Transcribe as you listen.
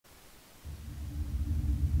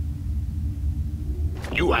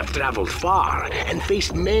You have traveled far and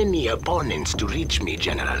faced many opponents to reach me,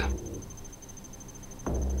 General.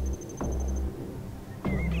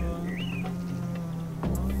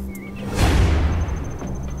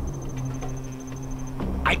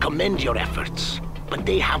 I commend your efforts, but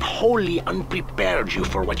they have wholly unprepared you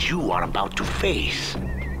for what you are about to face.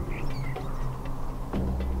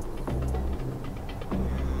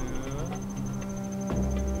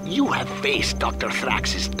 You have faced Dr.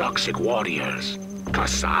 Thrax's toxic warriors,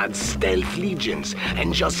 Kassad's stealth legions,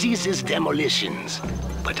 and Jaziz's demolitions.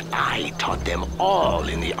 But I taught them all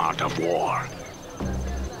in the art of war.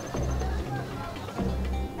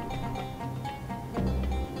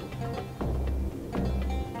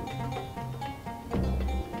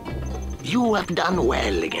 You have done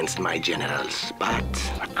well against my generals, but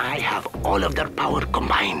I have all of their power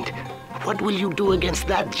combined. What will you do against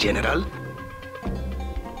that, General?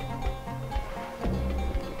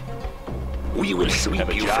 We will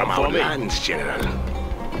sweep you from our lands, General.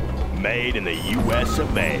 Made in the US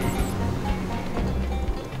of A.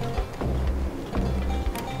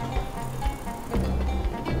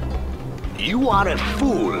 You are a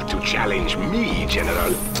fool to challenge me,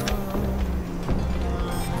 General.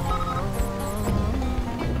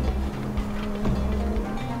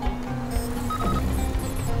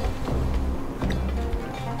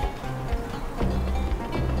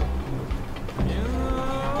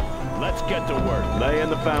 Let's get to work, laying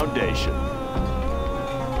the foundation.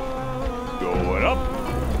 Going up.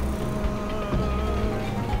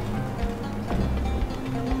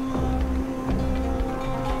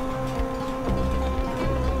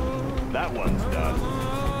 That one's done.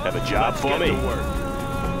 Have a job for me.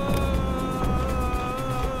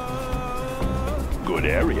 Good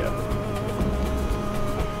area.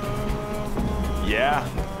 Yeah,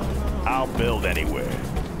 I'll build anywhere.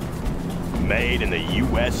 Made in the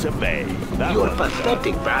US of A. Your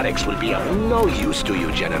pathetic barracks will be of no use to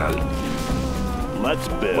you, General. Let's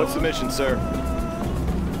build. What's the mission, sir?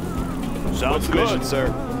 Sounds good. Mission, sir?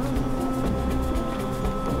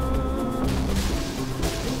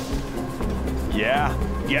 Yeah,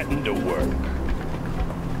 getting to work.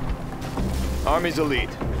 Army's elite.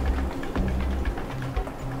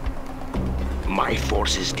 My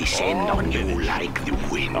forces descend on you like the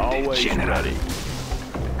wind, Always General. ready.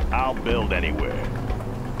 I'll build anywhere.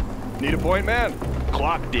 Need a point man?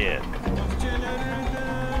 Clocked in.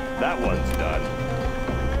 That one's done.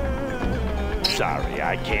 Sorry,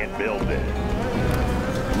 I can't build it.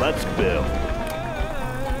 Let's build.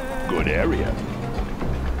 Good area.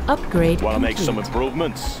 Upgrade Want to make some complete.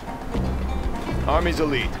 improvements? Army's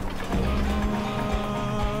elite.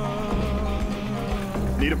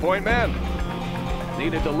 Need a point man?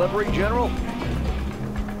 Need a delivery, General?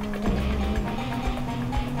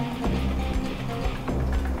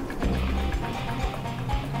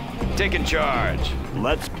 Taking charge.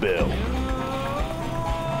 Let's build.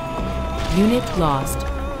 Unit lost.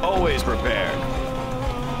 Always prepared.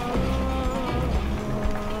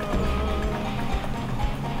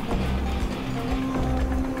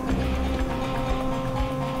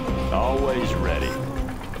 Always ready.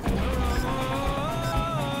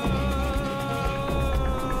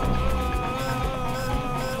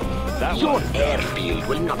 That Your one's done. airfield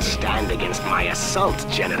will not stand against my assault,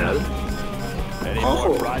 General. Any more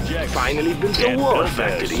Oh, projects? finally built a Can't war build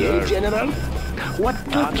factory, this, eh, sir. General? What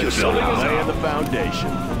On took the you so building, laying long? the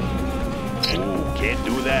foundation. Ooh, can't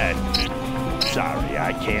do that. Sorry,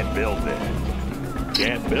 I can't build this.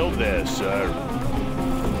 Can't build this, sir.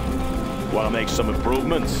 Want to make some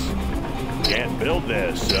improvements? Can't build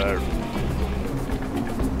this, sir.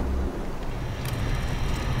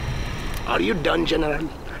 Are you done, General?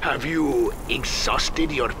 Have you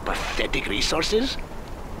exhausted your pathetic resources?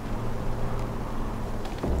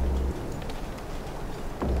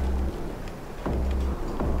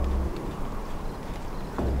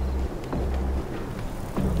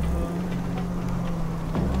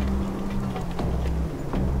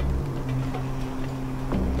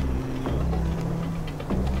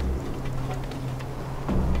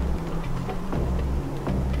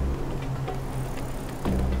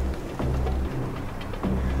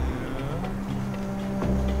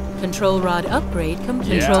 Control rod upgrade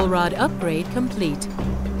complete. Yeah. Control rod upgrade complete.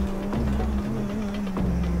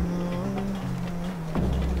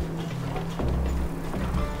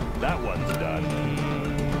 That one's done.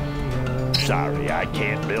 Sorry, I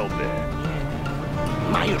can't build this.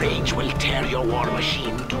 My rage will tear your war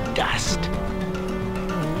machine to dust.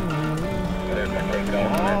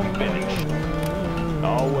 All finished.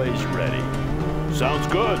 Always ready. Sounds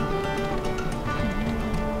good.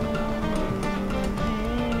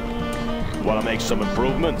 Want to make some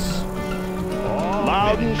improvements? All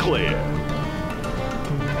Loud and clear.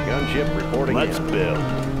 Gunship reporting Let's in. build.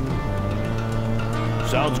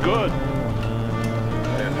 Sounds good.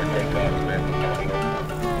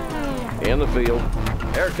 In the field.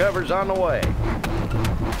 Air cover's on the way.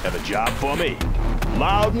 Have a job for me.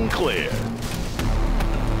 Loud and clear.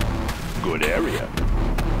 Good area.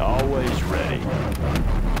 Always ready.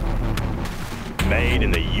 Made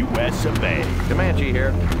in the U.S. of A. Comanche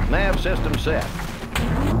here. Nav system set.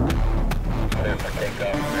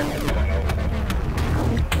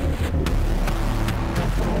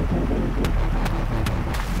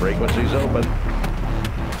 Frequencies open.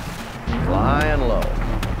 Flying low.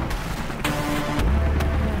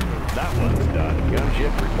 That one's done.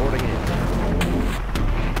 Gunship reporting in.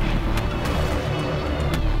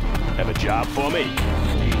 Have a job for me.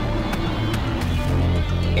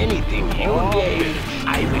 Anything you All engage, finished.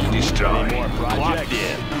 I will destroy. Any more Clocked projects?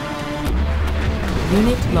 in.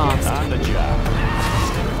 Unit lost. On the job.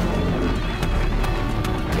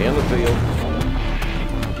 In the field.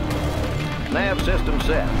 Nav system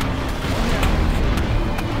set.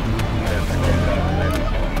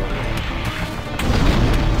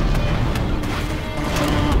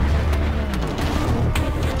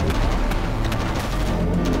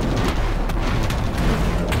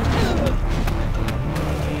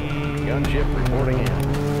 Gunship reporting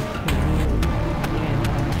in.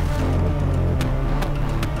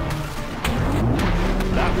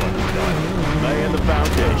 That one's done. Laying the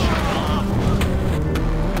foundation.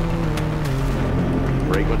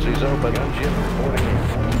 Frequencies open. Gunship reporting in.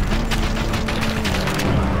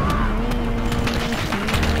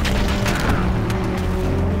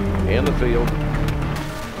 In the field.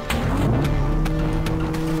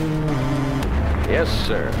 Yes,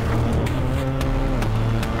 sir.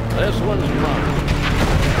 This one's mine.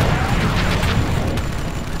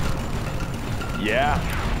 Yeah.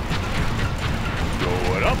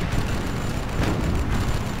 Going up.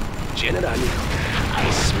 General, I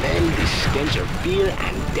smell the stench of fear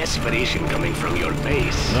and desperation coming from your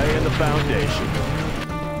base. Laying the foundation.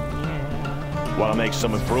 Want to make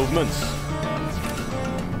some improvements?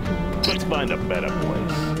 Let's find a better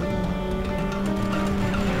place.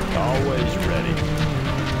 Always ready.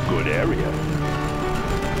 Good area.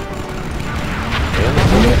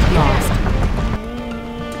 Unit lost.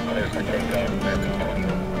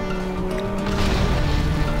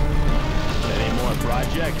 Any more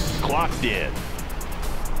projects? Clocked in.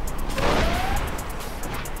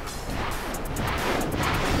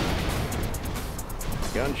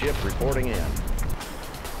 Gunship reporting in.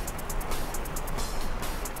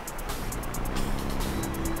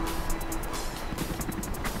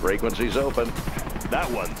 Frequencies open. That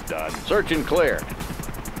one's done. Search and clear.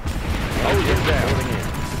 Gunship reporting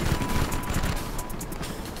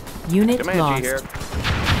in. Unit Comanche lost. here.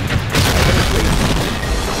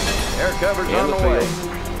 Air cover's In on the the way. way.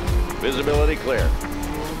 Visibility clear.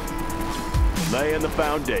 Laying the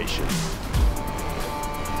foundation.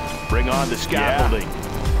 Bring on the scaffolding.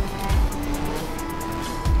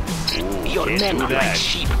 Ooh, Your can't men do are that. like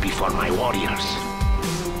sheep before my warriors.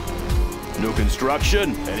 New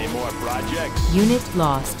construction? Any more projects? Unit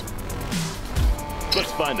lost.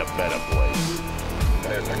 Let's find a better place.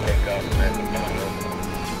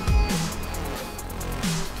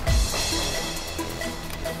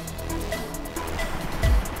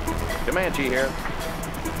 Comanche here.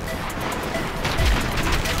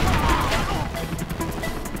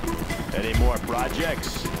 Any more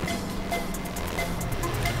projects?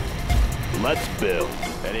 Let's build.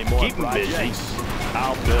 Any more Keep projects? Busy.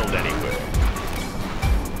 I'll build anywhere.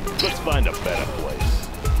 Let's find a better place.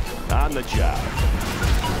 On the job.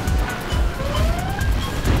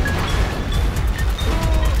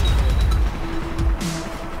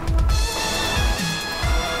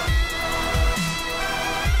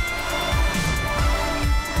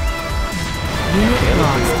 Unit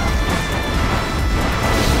lost.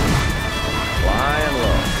 Flying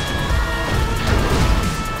low.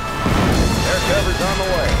 Air cover's on the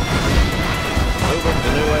way. Moving to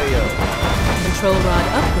new AO. Control rod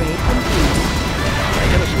upgrade complete.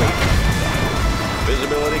 Making a sweep.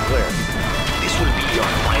 Visibility clear. This will be your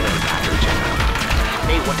final battle, General.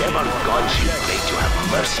 May whatever gods you pray to have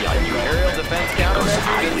mercy on you. Aerial defense Because I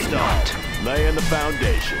countermeasures will installed. not. Laying the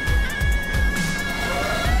foundation.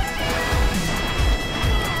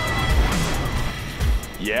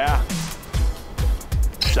 Yeah?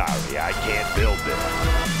 Sorry, I can't build this.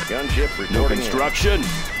 Gunship New reporting in. construction.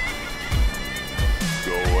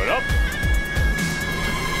 Going up.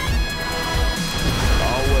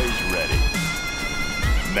 Always ready.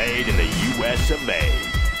 Made in the U.S. of A.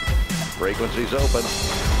 Frequencies open.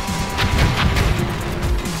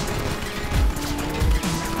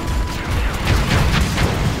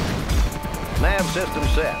 Nav system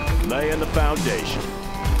set. Laying the foundation.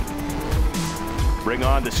 Bring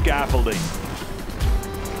on the scaffolding.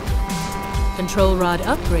 Control rod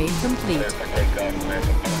upgrade complete.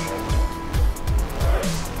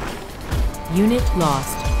 Unit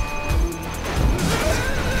lost.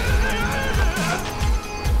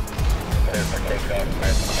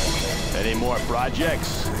 Any more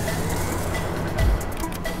projects?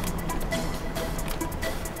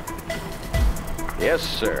 Yes,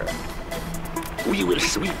 sir. We will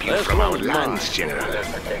sweep you This from our one's lands, mine. General.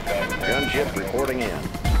 Gunship reporting in.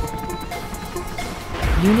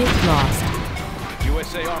 Unit lost.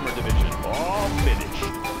 USA Armor Division. All finished.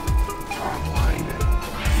 Online.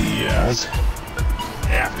 Yes.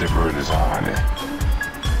 Afterbird is on.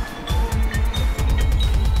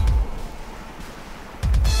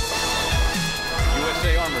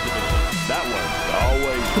 USA Armor Division. That one's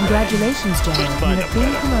always Congratulations, General. You find have a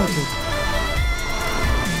been better promoted.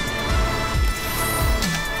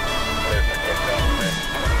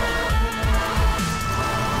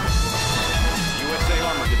 USA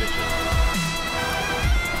Armor Division.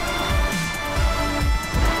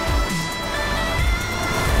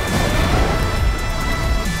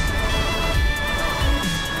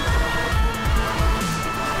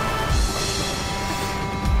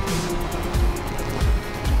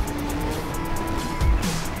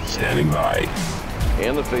 Standing by.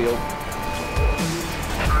 In the field.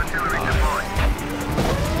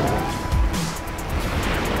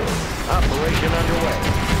 Operation underway.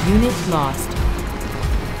 Unit lost.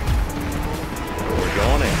 We're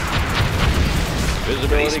going in. This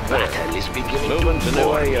Visibility clear. battle is beginning Moving to to new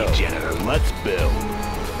bore me, AO. General. Let's build.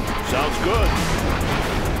 Sounds good.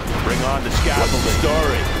 Bring on the scaffolding.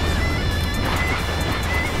 Story.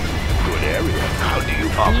 Good area. How do you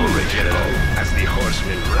operate, General, as the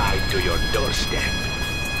horsemen ride to your doorstep?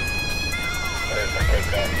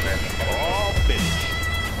 All finished.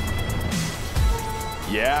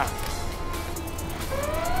 Yeah?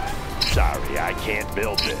 Sorry, I can't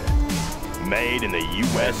build it. Made in the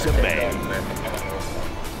US of A.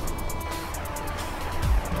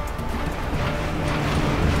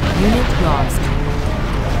 Unit lost.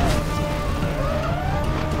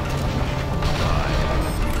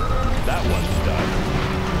 That one's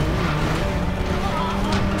done.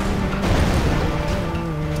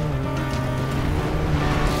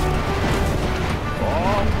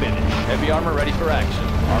 All finished. Heavy armor ready for action.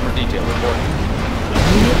 Armor detail reporting.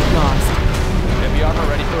 Unit lost. Heavy armor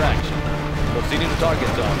ready for action. Proceeding to target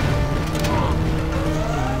zone.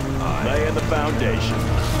 Laying the foundation.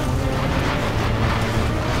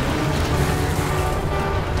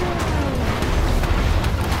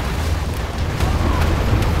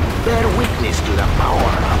 Bear witness to the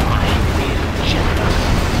power of my will, General.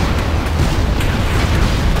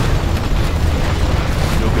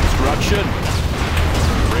 New construction.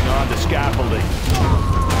 Bring on the scaffolding.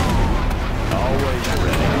 Always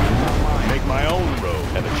ready. Make my own road.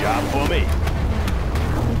 Have a job for me.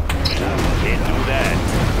 Can't do that.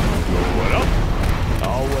 What up?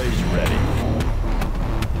 Always ready.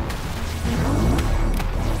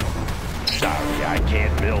 Sorry, I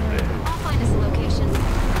can't build it. I'll find us a location.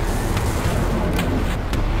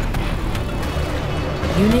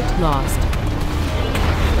 Unit lost.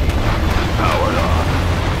 Powered on.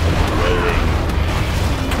 Rolling.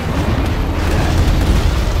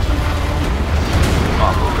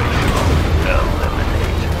 Operational.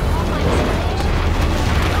 Eliminate.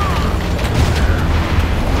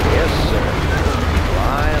 Yes, sir.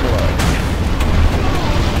 Flying low.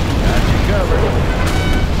 Got you covered.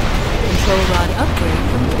 Control rod upgrade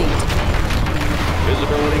complete.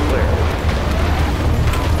 Visibility clear.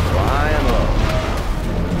 Flying low.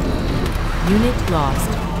 Unit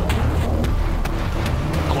lost.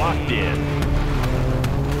 Clocked in.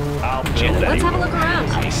 I'll build General, Let's have a anywhere. look around.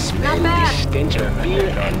 I smell Not the bad. stench of fear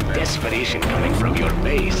and desperation coming from your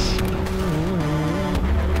base.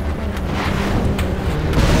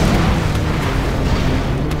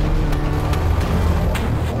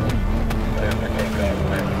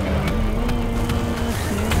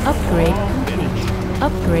 Upgrade complete.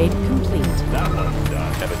 Upgrade complete. That one's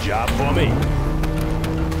done. Have a job for me.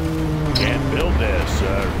 Can't build this,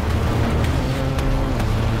 sir.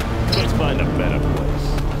 Let's find a better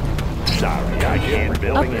place. Sorry, I can't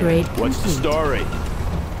build Upgrade it. What's the complete. story?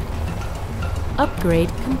 Upgrade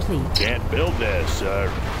complete. Can't build this,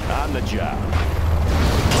 sir. On the job.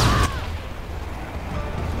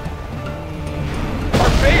 Our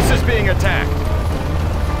base is being attacked.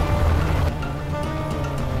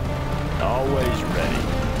 Always ready.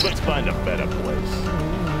 Let's find a better place.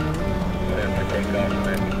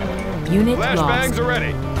 Unit Flashbangs lost. are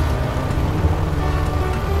ready.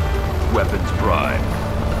 Weapons prime.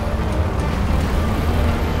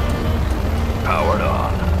 Powered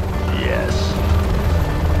on. Yes.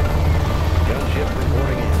 Gunship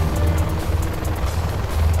reporting in.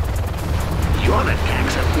 Your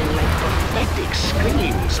attacks have been like pathetic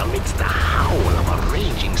screams amidst the howl of a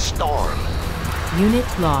raging storm. Unit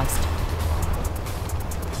lost.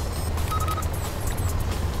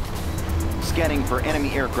 Scanning for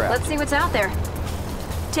enemy aircraft. Let's see what's out there.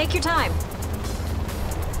 Take your time.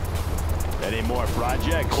 Any more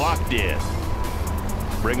project? Clocked in.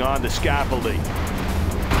 Bring on the scaffolding.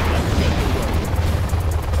 Let's get to work.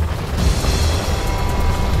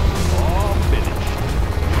 All finished.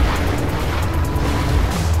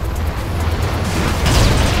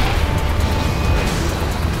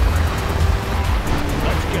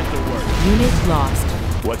 Let's get to work. Unit lost.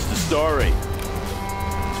 What's the story?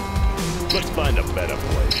 Let's find a better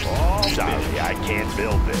place. Sorry, I can't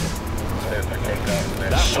build this.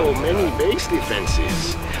 So many base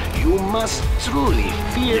defenses. You must truly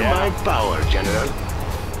fear my power, General.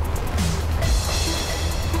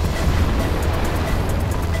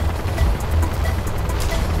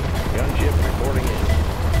 Gunship reporting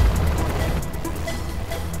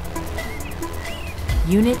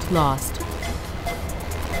in. Unit lost.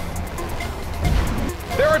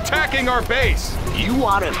 They're attacking our base! You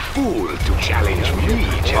are a fool to challenge me,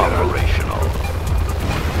 General. Operational.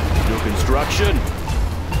 New construction.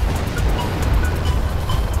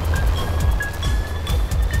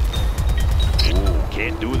 Ooh,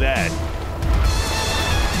 can't do that.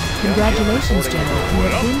 Congratulations, General. You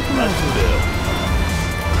have been Let's promoted. build.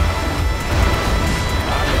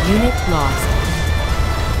 Unit lost.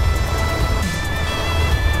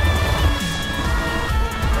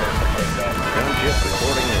 Gunship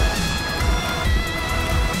reporting in.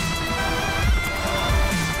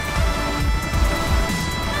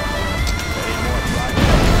 Any more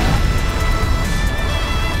projects?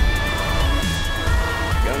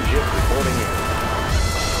 Gunship reporting in.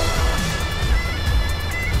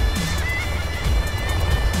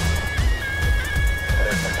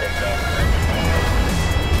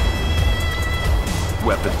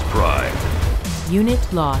 Weapons prime. Unit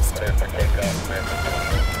lost.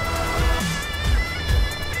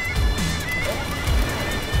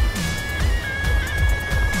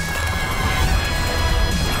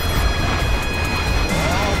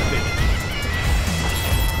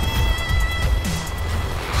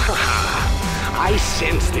 I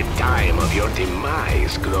sense the time of your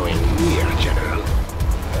demise growing near, General.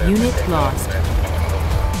 Unit lost.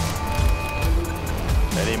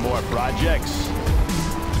 Any more projects?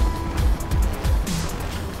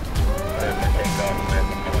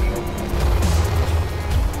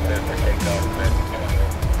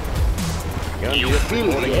 You Gunship fill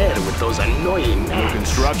reporting the air with those annoying New gnats.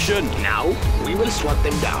 construction. Now, we will swat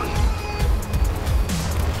them down.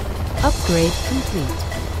 Upgrade complete.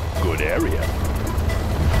 Good area.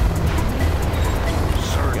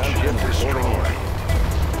 Search and destroy.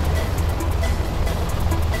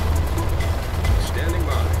 Standing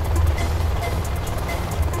by.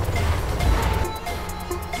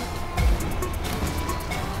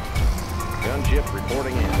 Gunship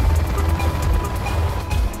reporting in.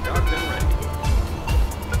 Docked and ready.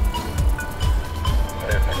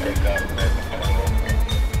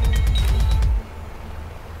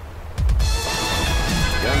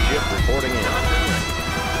 Gunship reporting in.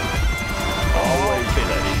 Always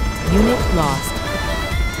finished. Unit lost.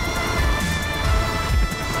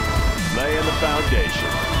 Laying the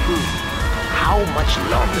foundation. How much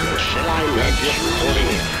longer shall I let Gunship you reporting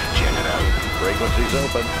in. live, General? Frequencies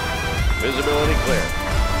open. Visibility clear.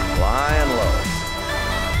 Flying low.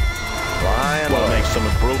 Flying Want low. to make some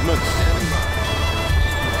improvements?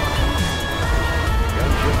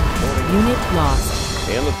 Gunship reporting in. Unit lost.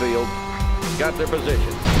 In the field. Got their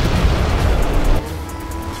position.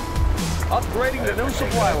 Upgrading to new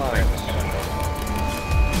supply lines.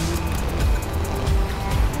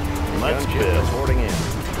 Let's Gunship build. reporting in.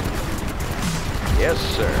 Yes,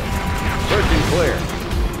 sir. Searching clear.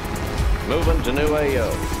 Moving to new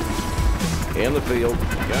AO. In the field.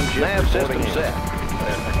 Gunship Nav reporting system in.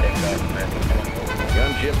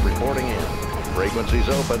 Gunship reporting in. Frequencies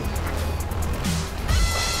open.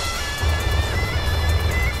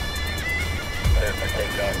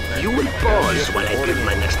 You will pause while I build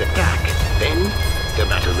my next attack. Then, the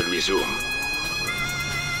battle will resume.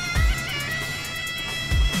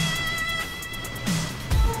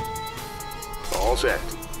 All set.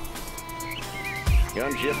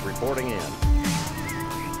 Gunship reporting in.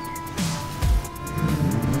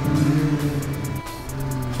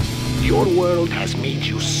 Your world has made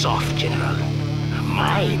you soft, General.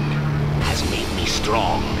 Mine has made me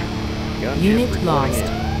strong. Gunship Unit reporting lost.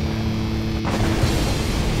 in.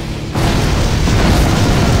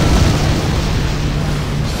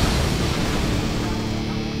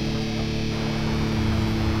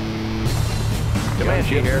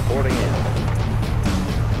 Comanche here, reporting in.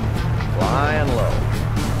 Flying low.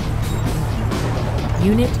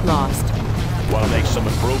 Unit lost. Want to make some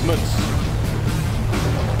improvements?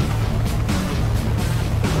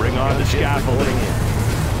 Bring on the scaffolding.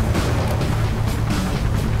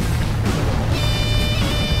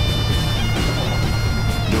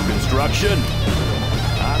 New construction.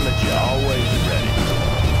 On the job. Always ready.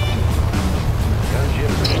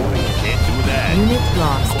 Gunship reporting in. Can't do that. Unit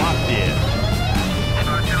lost. Clocked in.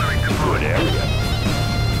 Good area.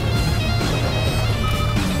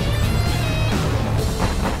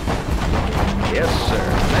 Yes, sir.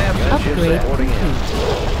 Nav Upgrade gunship reporting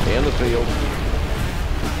complete. in the field.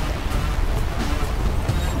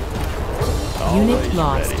 Unit Always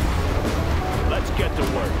lost. ready. Let's get to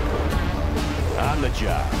work. On the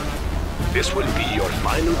job. This will be your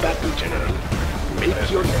final battle, General. Make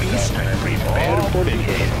your peace and prepare for the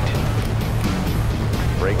end.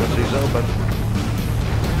 Frequencies open.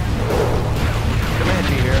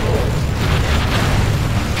 Comanche here.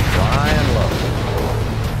 Flying low.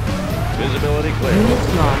 Visibility clear.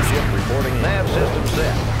 Unit lost. Ship reporting in. Nav system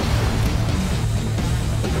set.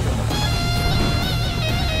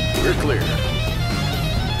 We're clear.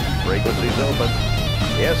 Frequencies open.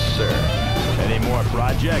 Yes, sir. Any more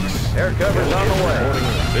projects? Air cover's on the way. Reporting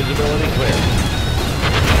in. Visibility clear.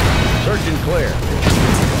 Search and clear.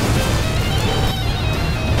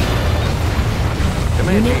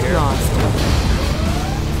 Comanche Unit here. lost.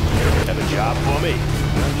 Have a job for me?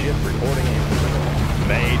 Gunship reporting in.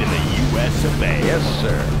 Made in the U.S. of A. Yes,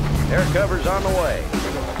 sir. Air cover's on the way.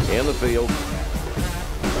 In the field.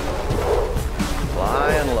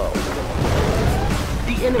 Flying low.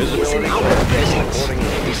 The enemy is in our presence.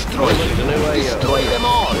 Destroy them. Destroy them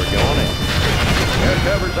all. We're going in. Air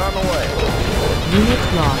cover's on the way. Unit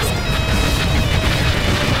lost.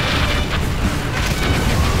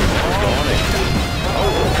 We're going in.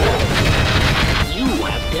 You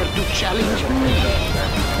have dared to challenge me.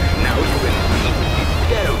 Now you will reap the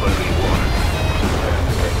terrible reward.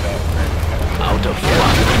 Out of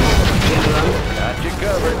squadrons, General. Got you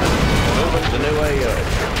covered. Moving to new AO.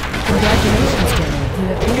 Congratulations, General. You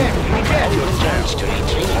have been Your chance to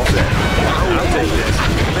retreat. Now I'll take this.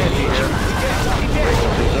 Comanche here.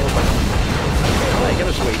 Frequencies open. Making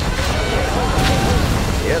a sweep.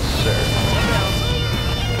 Yes, sir.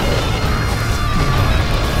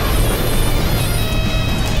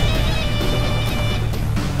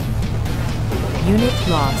 Unit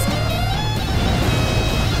lost.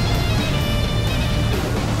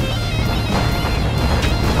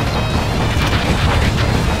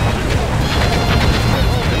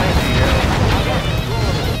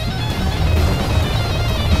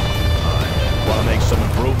 Want to make some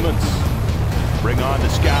improvements? Bring on the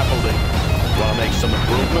scaffolding. Want to make some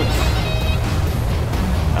improvements?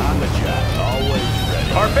 On the job. Always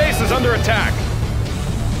ready. Our base is under attack.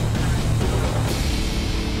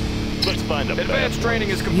 Let's find a Advanced bed. training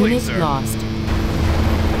is complete, Unit sir. lost.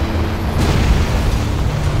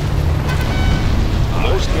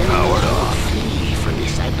 Most enemies will flee from the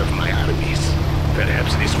sight of my armies.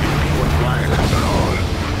 Perhaps this will be worthwhile after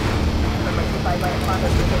all.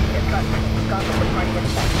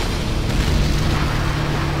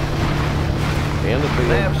 In the field.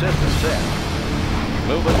 Nav system set.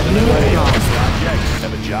 Moving to new Unit AO. lost. Projects.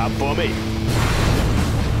 Have a job for me?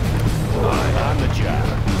 On the job.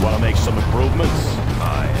 Want to make some improvements?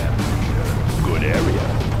 I am here. Good area.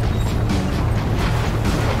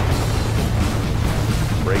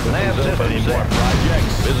 Nav system Any more set.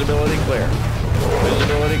 projects? Visibility clear.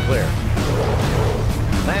 Visibility clear.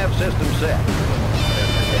 Nav system set.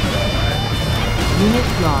 Unit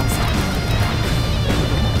lost.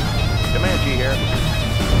 Comanche here.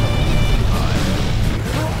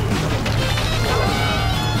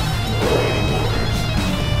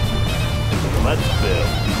 Let's build.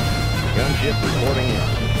 Gunship reporting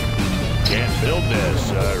in. Can't build this,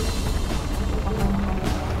 sir.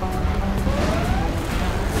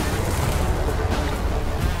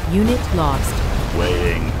 Unit lost.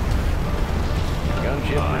 Waiting.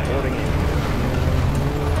 Gunship reporting in.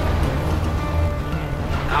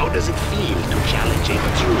 How does it feel to challenge a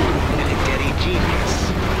true military genius?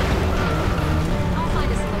 I'll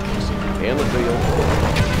find us a location. In the field.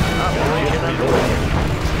 Operation underway.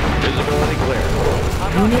 Visibility clear.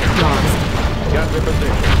 Unit lost. Got your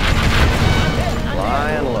position.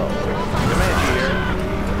 Flying low. Comanche here.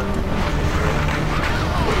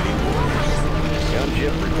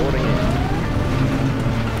 Gunship reporting in.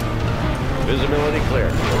 Visibility clear.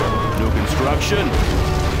 New construction.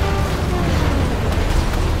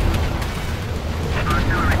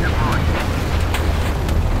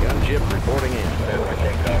 Gunship reporting in.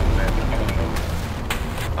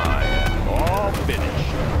 I am all finished.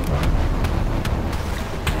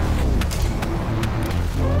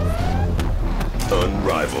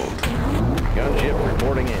 Unrivaled. Gunship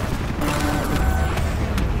reporting in.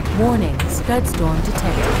 Warning, Scud storm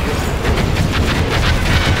detected.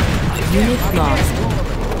 Unit lost.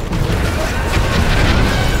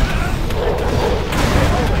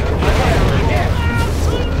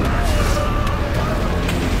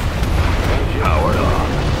 Powered on.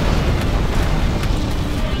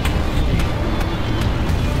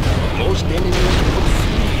 Most enemies will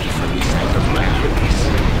flee from the sight of my enemies.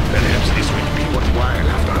 Perhaps this will be worthwhile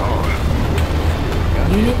after all.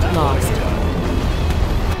 Unit lost.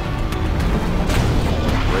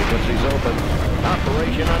 Frequencies open.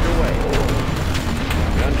 Operation underway.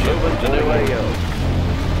 Gunship to new AO.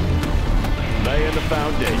 Laying the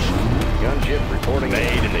foundation. Gunship reporting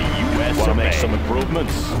Made in the U.S. Want to make some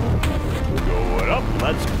improvements? Going up.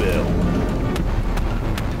 Let's build.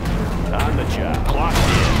 On the job. Clocked in.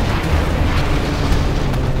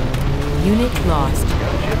 Unit lost.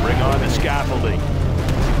 Bring on the scaffolding.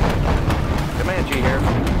 Comanche here.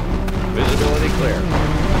 Visibility clear.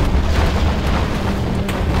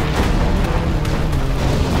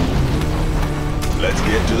 Let's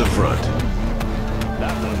get to the front.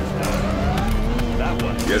 That one's done. That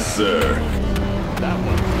one. Yes, sir. That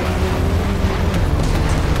one's done.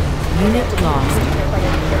 Unit lost.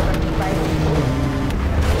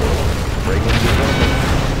 Frequencies open.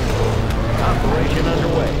 Operation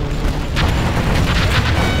underway.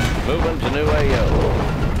 Moving to new AO.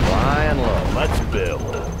 Flying low. Let's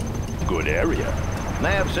build. Good area.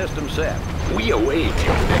 Nav system set. We await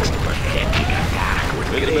your next pathetic attack with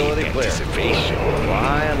great Visibility clear. anticipation.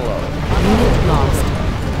 Flying low. Unit lost.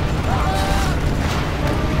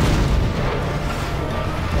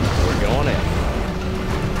 We're going in.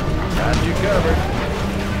 Got you covered.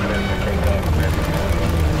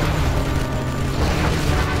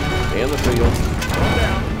 In the field.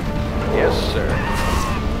 Yes, sir.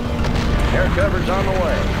 Air cover's on the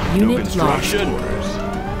way. New Unit lost. construction.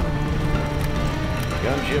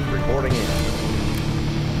 Gunship reporting in.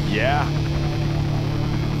 Yeah.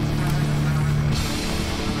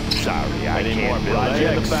 Sorry, I Any can't more build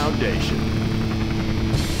projects? the foundation.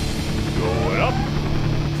 Going up.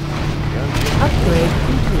 Gunship Upgrade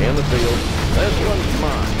complete. in the field. This one's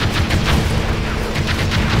mine.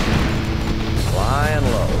 Flying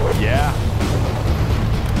low. Yeah.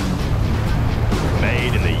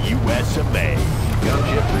 Made in the U.S. of A.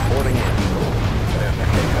 Gunship reporting in.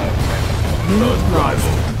 Unit lost.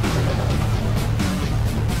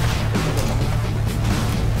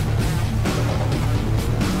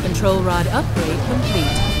 Control rod upgrade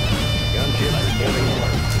complete. Gunship reporting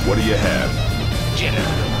in. What do you have?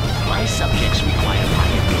 General, my subjects require my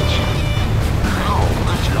attention. How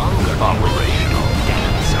much longer? Operational.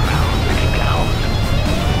 Dance around like a clown.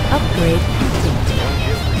 Upgrade complete.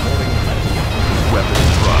 Gunship reporting in.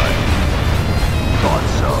 Weapons prime. Thought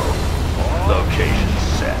so. Location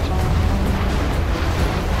set.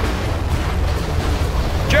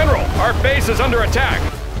 General, our base is under attack.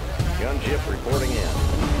 Gunship reporting in.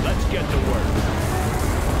 Let's get to work.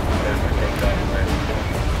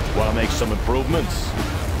 Want to make some improvements?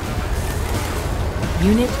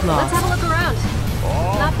 Unit Let's lost. have a look around.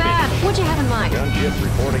 Not bad. What'd you have in mind? Gunship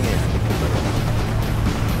reporting in.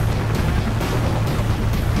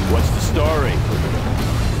 What's the story?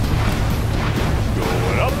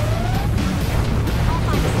 Going up. I'll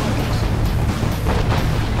find this location.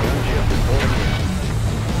 Gunship reporting in.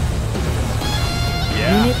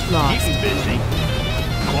 Yeah. Unit lost. Keep busy.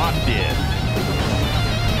 Clocked in.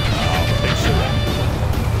 I'll fix it up.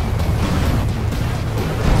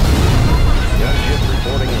 Gunship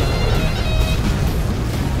reporting in.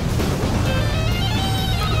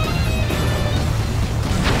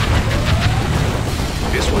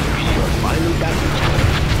 This will be your final battle.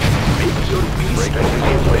 Make your peace and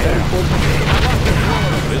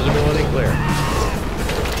Visibility clear.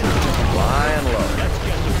 Flying low. Let's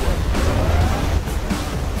get to work.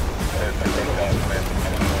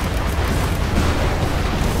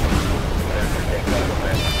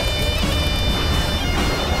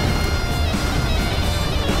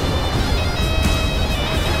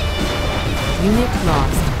 Unit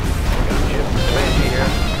lost. Gunship Comanche here.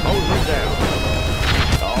 Hoses down.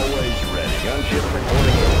 Always ready. Gunship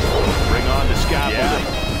reporting in. Bring on the scaffolding.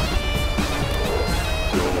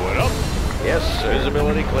 Going up. Yes, sir.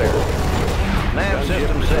 Visibility clear. Nav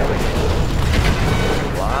system set.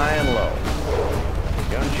 Flying low.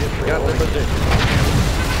 Gunship got the position.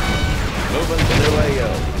 Moving to new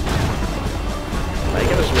AO.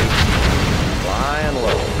 Making a sweep. Flying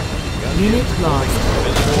low. Unit lost.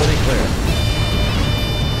 Visibility clear.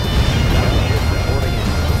 Gunship reporting in.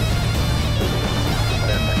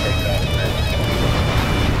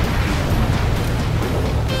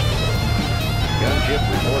 Gunship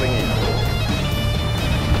reporting in.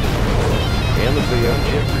 In the field.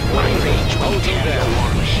 Gunship reporting. My rage will tear your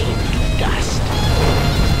war machine to dust.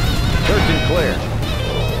 Search and clear.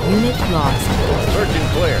 Unit lost. Search and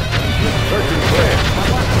clear. Search and clear.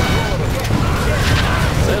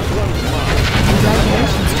 This one's mine.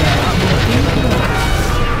 Congratulations, General.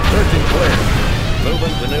 Search and clear.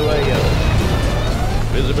 Moving to new AO.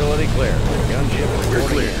 Visibility clear. Gunship You're reporting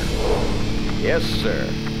clear. in. Yes, sir.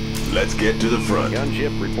 Let's get to the front.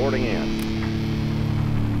 Gunship reporting in.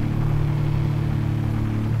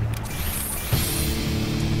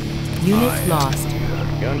 Unit lost.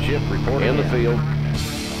 Gunship reporting in the field.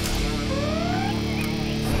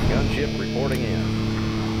 Gunship reporting in.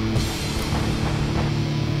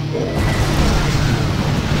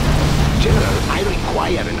 General, I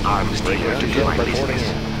require an arms dealer to do my business.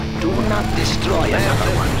 Do not destroy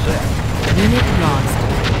another one. Unit lost.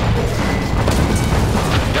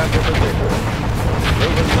 Got your position.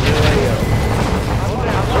 Moving to new AO.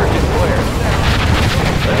 Search and clear.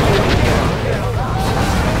 That's what we got.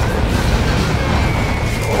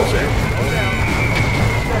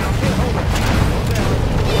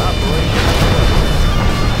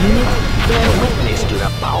 Unit Bear witness to the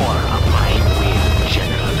power of my will,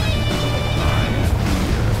 General.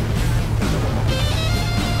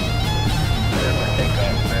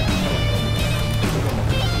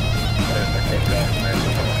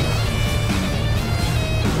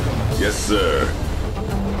 Yes, sir.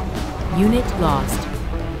 Unit lost.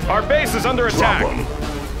 Our base is under attack. Drop 'em.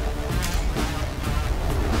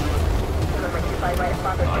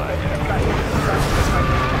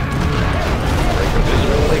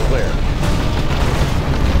 Visibility clear.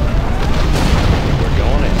 We're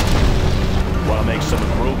going in. Want to make some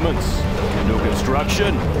improvements? New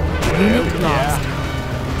construction? Unit lost.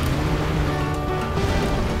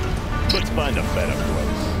 Let's find a better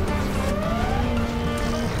place.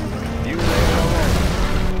 You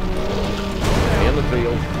in the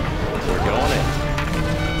field. We're going in.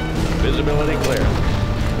 Visibility clear.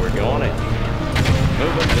 We're going in.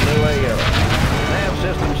 Moving to new AO. Nav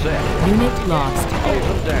system set. Unit lost. Hold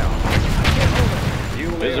them down.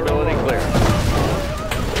 Visibility clear.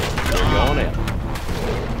 We're going in.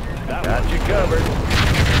 Got you covered.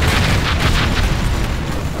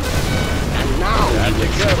 And now Got you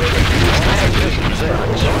covered. Nav system set.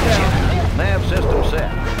 Slow down. Nav system set.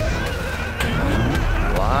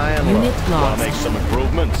 Flying low. Unit Want to lost. make some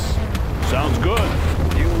improvements? Sounds good.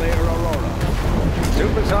 You later, Aurora.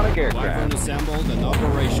 Supersonic aircraft. Assembled and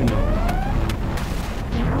operational.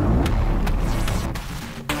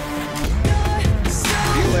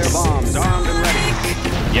 Fuel-air bombs armed and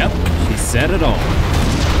ready. Yep, she said it all.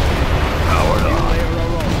 Powered on.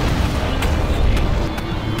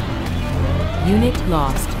 Unit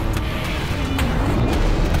lost.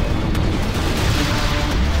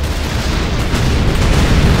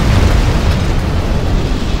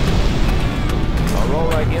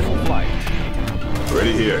 Aurora in flight.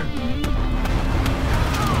 Ready here.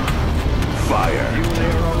 Fire.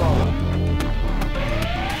 Fuel-air Aurora.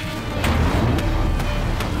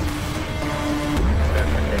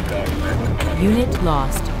 Unit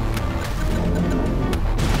lost.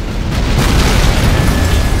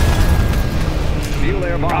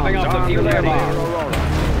 Fuel-air bombs Dropping off the armed and fuel-air ready. bomb. Aurora.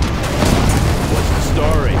 What's the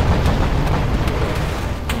story?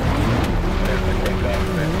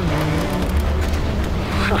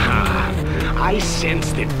 I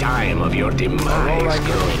sense the time of your demise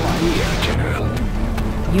growing near, General.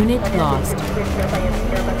 Unit lost.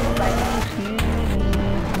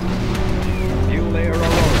 Fuel-air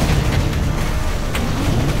Aurora.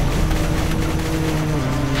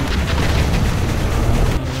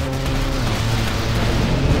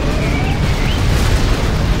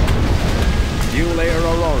 Fuel-air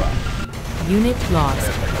Aurora. Unit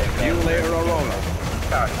lost. Fuel-air Aurora.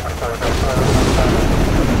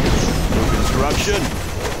 New construction?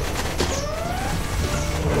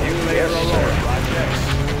 Fuel-air Aurora.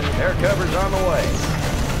 Air cover's on the way.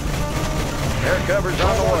 Air cover's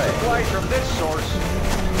on the way. Supply from this source.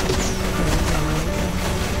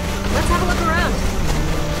 Let's have a look around.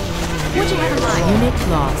 What'd you have in mind? Unit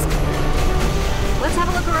lost. Let's have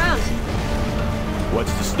a look around.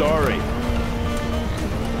 What's the story?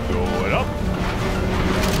 Going up?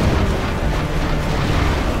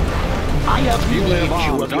 I have relieved you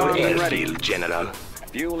bombs of your armed and ready. airfield, General.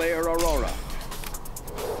 Fuel Air Aurora.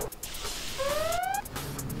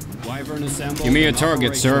 Wyvern assembled. Give me a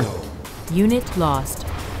target, sir. Unit lost.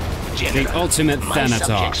 General, The ultimate my Thanatos.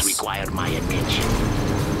 subjects require my attention.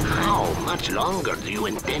 How much longer do you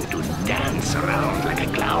intend to dance around like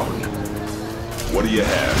a clown? What do you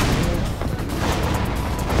have?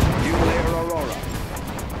 Fuel Air Aurora.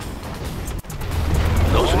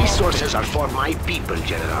 Those resources are for my people,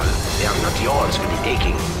 General. They are not yours for the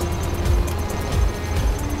taking.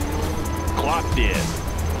 Clocked in.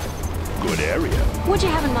 Good area. What'd you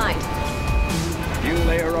have in mind? Fuel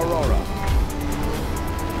Air Aurora.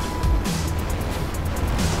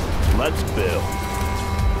 Let's build.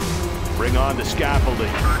 Bring on the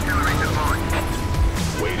scaffolding.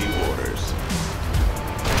 Waiting orders.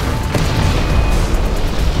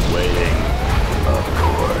 Waiting. Of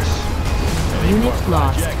course. Unit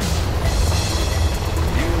lost.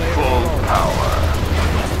 Full power.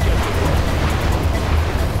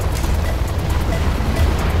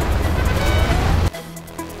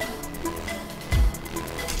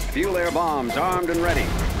 Fuel Air bombs armed and ready.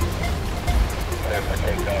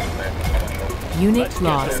 Unit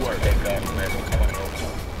lost.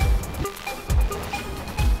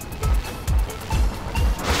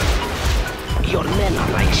 Your men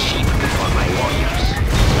are like sheep before my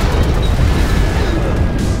warriors.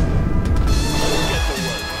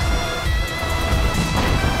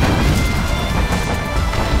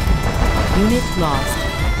 Unit lost.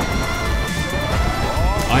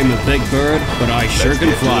 I'm a big bird, but I sure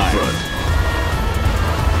can fly.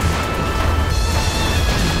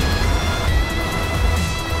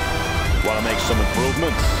 Want to make some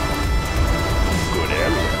improvements? Good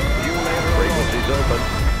area. Fuel Air frequencies open.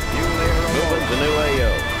 Fuel Air moving to new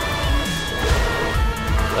AO.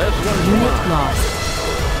 This one's Unit mine. lost.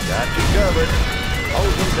 Got you covered.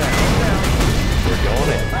 Hose them down. We're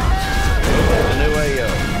going in. Moving to new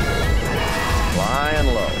AO. Flying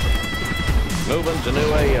low. Moving to new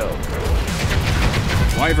AO.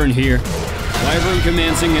 Wyvern here. Wyvern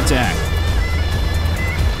commencing attack.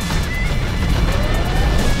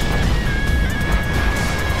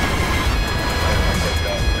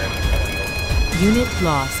 Unit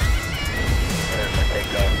lost.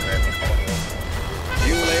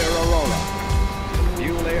 Fuel Air Aurora.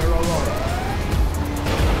 Fuel Air Aurora.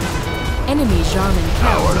 Enemy Jarman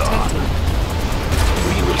Carol detected.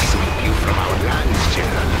 We will sweep you from our lands,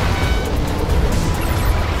 General.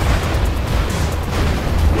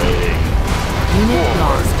 Waiting. Unit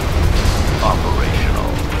lost. Operational.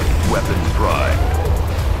 Weapons prime.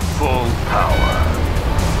 Full power.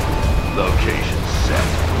 Location set.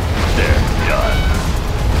 They're done.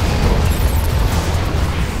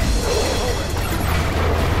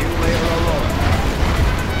 Fuel Air Aurora.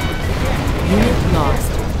 Unit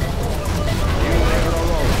lost. Fuel Air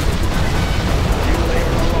Aurora. Fuel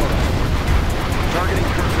Air Aurora. Targeting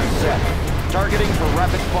cursor set. Targeting for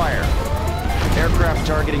rapid fire. Aircraft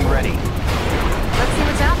targeting ready. Let's see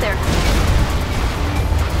what's out there.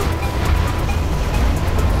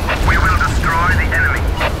 We will destroy the enemy.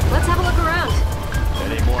 Let's have a look around.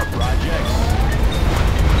 Any more projects?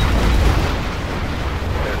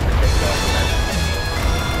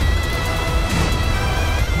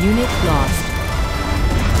 Unit lost.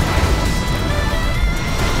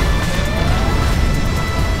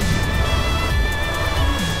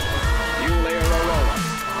 Fuel Air Aurora.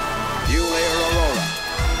 Fuel Air Aurora.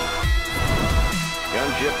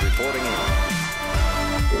 Gunship reporting in.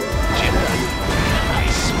 General, I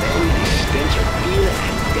smell the stench of fear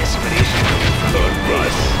and desperation from your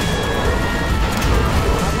base.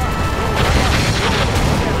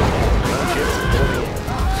 Gunship reporting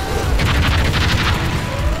in.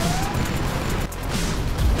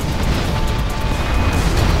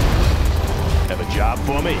 Have a job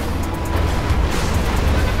for me?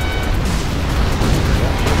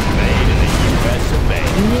 Made in the US of A.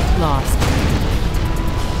 Unit lost.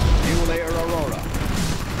 Fuel Air Aurora.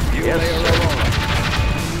 Fuel Yes, Air sir. Aurora.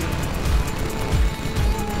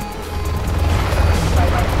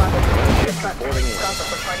 Gunship reporting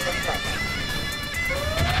in.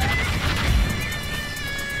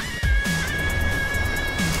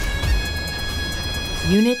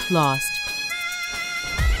 Unit lost.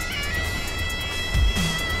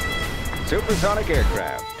 Supersonic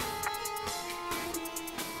aircraft.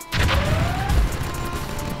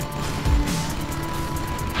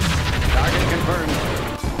 Target confirmed.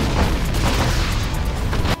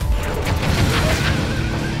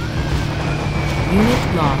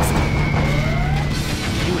 Unit lost.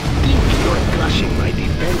 You think you're crushing my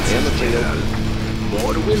defenses, In the field. General.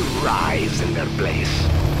 More will rise in their place.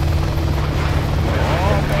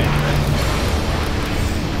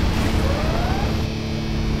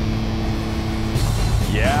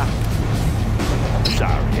 Yeah?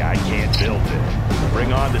 Sorry, I can't build it.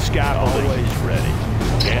 Bring on the scaffolding. Always ready.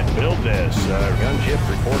 Can't build this, sir. Gunship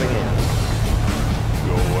reporting in.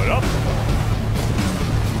 Going up.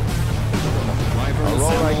 Wyvern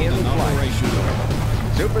Aurora assembled in and flight. operational.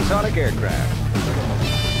 Supersonic aircraft.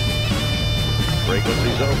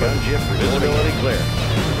 Frequencies open. Gunship visibility clear.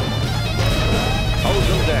 Hose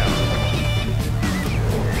them down.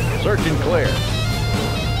 Search and clear.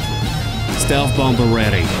 Stealth bomber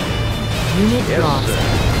ready. Unit Yes, lost. sir.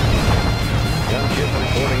 Gunship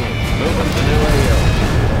reporting in. Moving to new AO.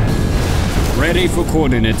 Ready for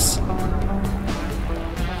coordinates.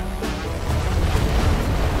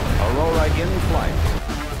 Aurora in flight.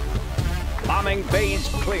 Bombing phase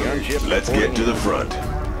clear. Gunship Let's reporting get to the in. front.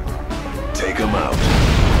 Take them out.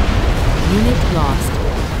 Unit lost.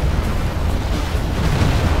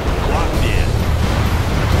 Locked in.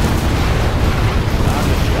 On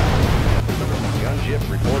the job. Gunship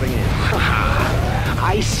reporting in.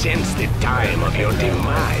 I sense the time of your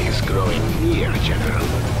demise growing near, General.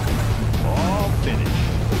 All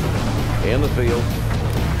finished. In the field.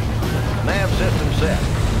 Nav system set.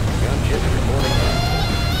 Gunship reporting in.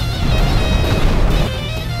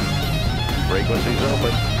 Frequencies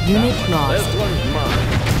open. Unit lost. This one's mine.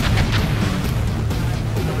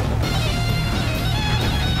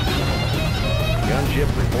 Gunship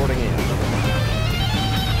reporting in.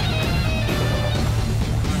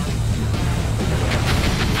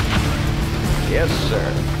 Yes, sir.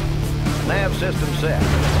 Nav system set.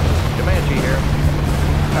 Comanche here.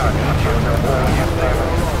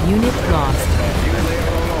 Unit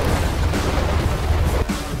lost.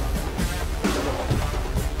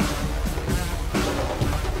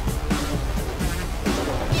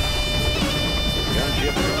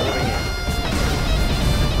 Gunship reporting in.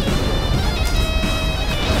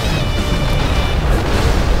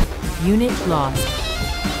 Unit lost.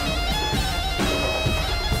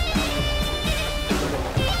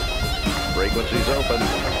 Frequencies open.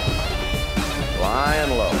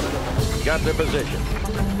 Flying low. Got their position.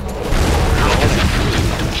 How does it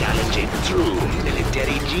feel to challenge a true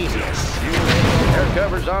military genius? Air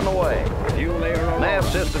cover's on the way. Nav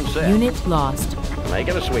system set. Unit lost.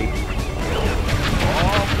 Making a sweep.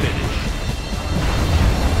 All finished.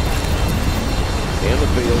 In the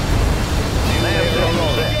field. Nav system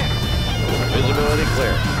set. Visibility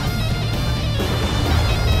clear.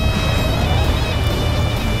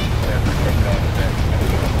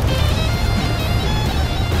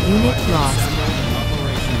 Unit lost.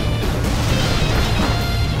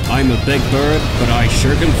 I'm a big bird, but I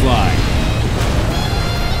sure can fly.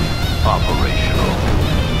 Operational.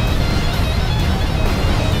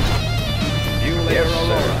 Yes,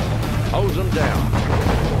 sir. Hose them down.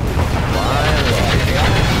 Flying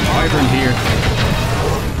low. Wyvern here.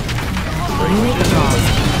 Unit lost.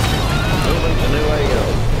 Moving to new AO.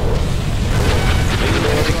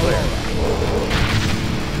 Visibility clear.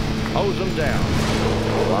 Hose them down.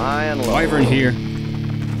 Flying low. Wyvern here.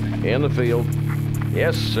 In the field.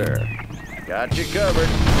 Yes, sir. Got you covered.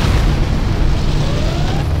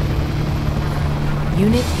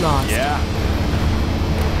 Unit lost. Yeah.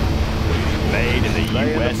 Made in the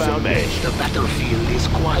Laying the U.S. of A. The battlefield is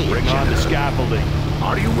quiet, Bring on the General. scaffolding.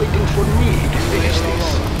 Are you waiting for me to finish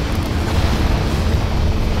this?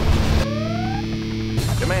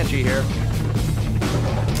 Comanche here.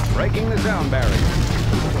 Breaking the sound barrier.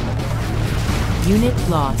 Unit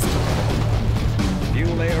lost.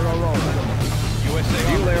 Fuel air Aurora.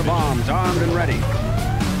 Fuel air bombs armed and ready.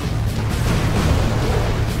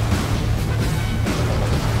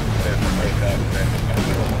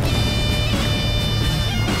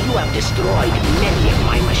 You have destroyed many of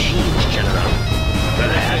my machines, General.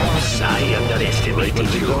 Perhaps I underestimated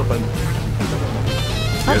you. Open.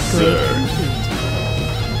 Upgrade complete.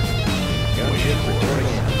 Gunship reporting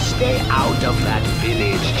in. Stay out of that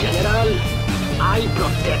village, General. I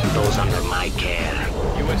protect those under my care.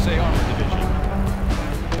 USA Armor Division.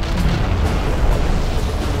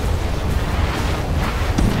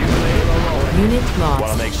 Unit Want to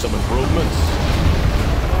lost. make some improvements?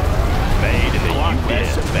 Made in the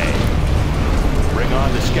U.S. of A. Bring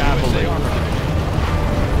on the scaffolding.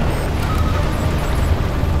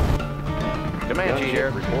 Comanche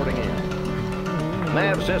here. Reporting in.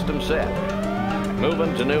 Nav system set.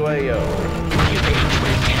 Moving to new AO. My rage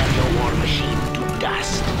will tear your war machine to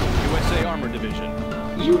dust. USA Armor Division.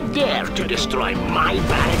 You dare to destroy my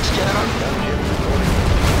barracks, General? Gunship reporting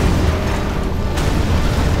in.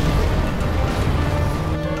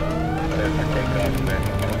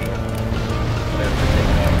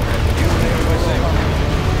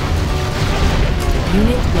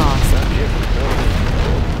 Unit lost.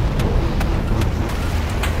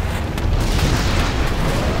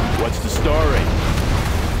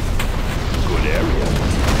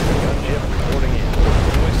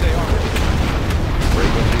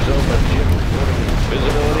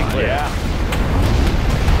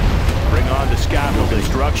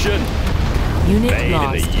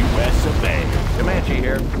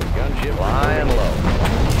 here. Gunship flying low.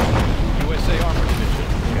 USA Armor Division.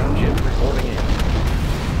 Gunship reporting in.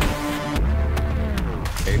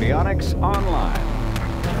 Avionics online.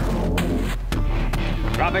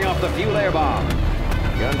 Dropping off the fuel air bomb.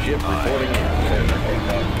 Gunship reporting in.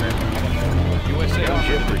 USA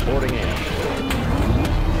Gunship reporting in.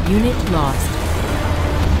 Unit lost.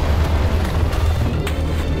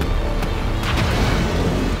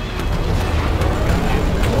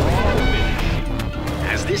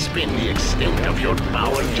 Has this been the extent of your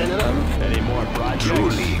power, General? Any more projects?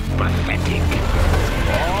 Truly pathetic.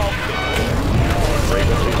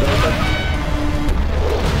 Frequencies open.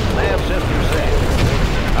 Nav system set.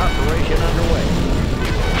 Operation underway.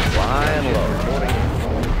 Flying low. Reporting in.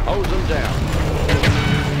 Hose them down.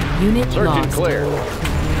 Unit Search and lost. clear.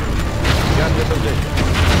 Got the position.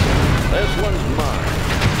 This one's mine.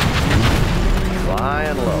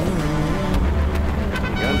 Flying low.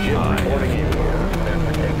 Gunship reporting in.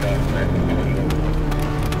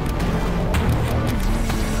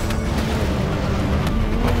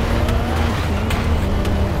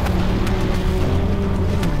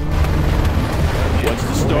 What's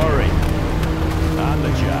the story? On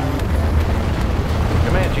the job.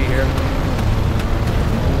 Comanche here.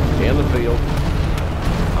 In the field.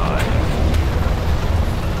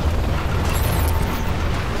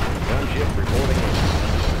 Gunship reporting in.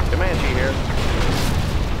 Comanche here.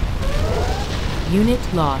 Unit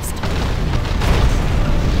lost.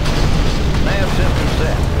 Nav system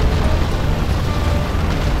set.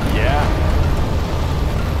 Yeah?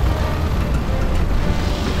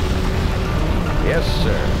 Yes,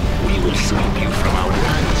 sir. We will sweep you from our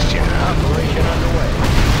lands, General. Operation underway.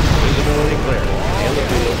 Visibility clear. In the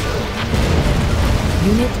field.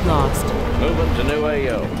 Unit lost. Moving to new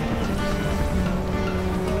AO.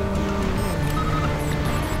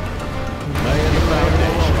 Laying the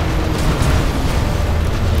foundation.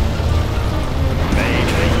 Made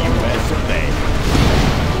in the US of A.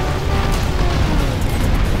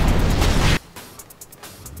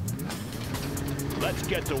 Let's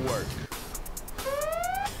get to work.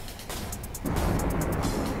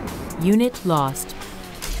 Unit lost.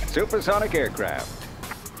 Supersonic aircraft.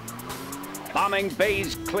 Bombing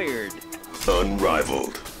bays cleared.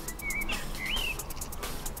 Unrivaled.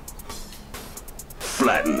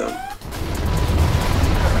 Flatten them.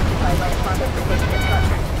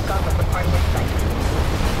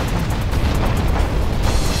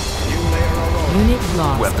 Unit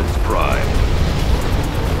lost. Weapons prime.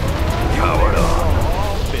 Powered on.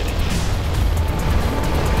 All finished.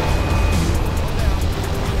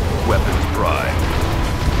 Weapons prime.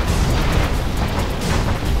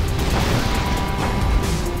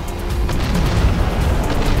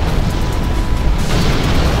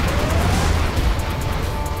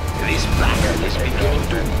 This battle is beginning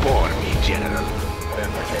to bore me, General.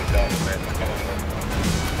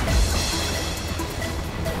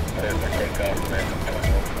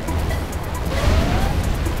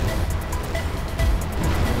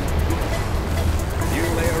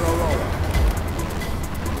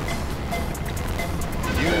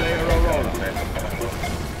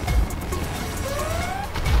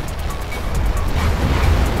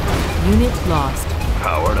 Unit lost.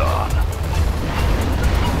 Powered on.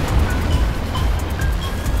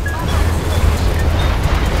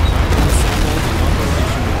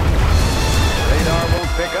 Radar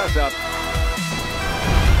won't pick us up.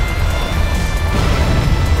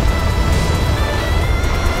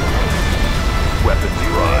 Weapons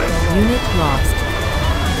prime. Unit lost.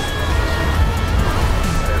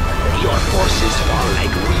 Your forces fall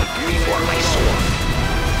like wheat before my sword.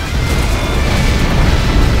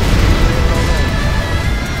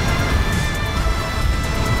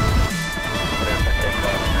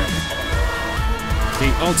 The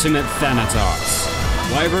ultimate Thanatos.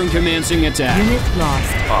 Wyvern commencing attack. Unit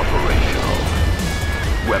lost. Operational.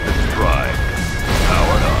 Weapons prime.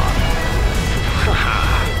 Powered on.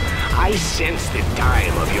 I sense the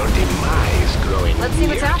time of your demise growing Let's see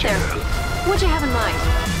what's near, out there. General. What'd you have in mind?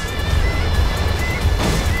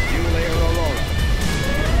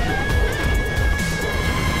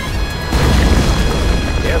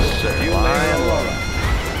 Yes, sir. Flying low.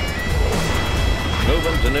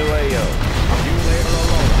 Moving to new AO.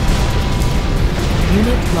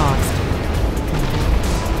 Unit lost.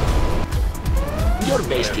 Your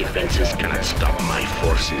base defenses cannot stop my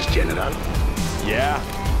forces, General. Yeah?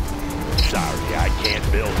 Sorry, I can't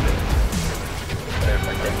build it.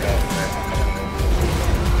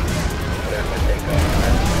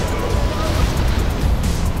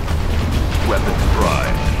 Weapons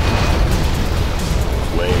prime.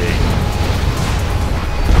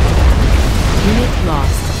 Unit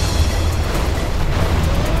lost.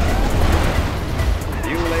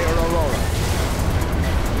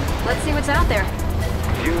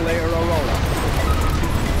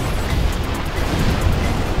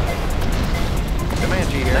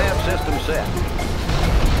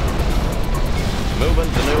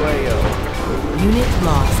 Moving to new AO. Unit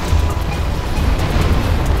lost.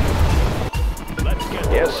 Let's get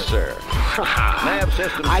Yes, sir. Nav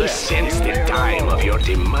system I set. sense the time of your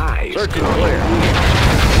demise. Search and clear.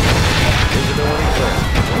 Visibility clear.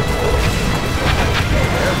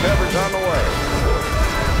 Air cover's on the way.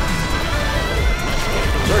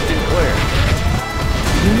 Search and clear.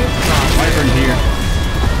 Unit lost. Wyvern here.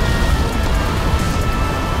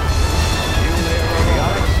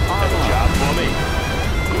 Have a job for me.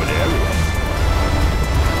 Good area.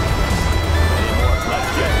 Any more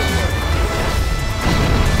flapjacks?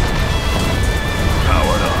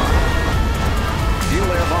 Powered on.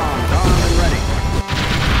 Fuel air bombs on and ready.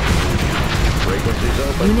 Frequencies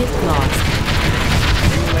open. Unit lost.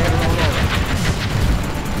 Fuel air Aurora.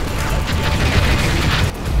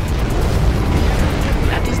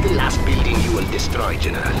 That is the last building you will destroy,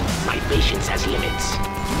 General. My patience has limits.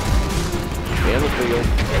 In the field.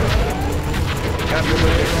 Capture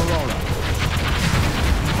position. Aurora.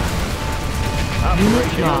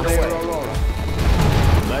 Operation lost. underway. Aurora.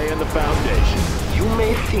 Laying the foundation. You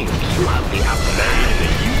may think you have the upper hand. In the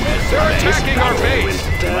U.S. They're base. attacking our base!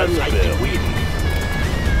 Will turn Let's like build. the wind.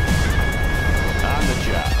 On the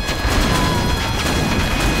job.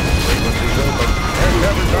 Frequencies open. Air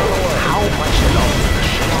cover's on the way. How much longer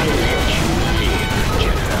shall I let you live,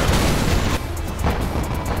 General?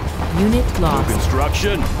 Unit New lost.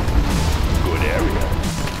 construction. Good area.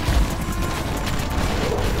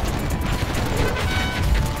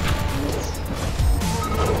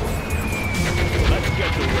 Let's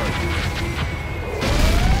get to work.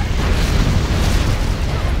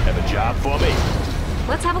 Have a job for me?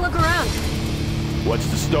 Let's have a look around. What's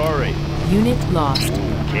the story? Unit lost.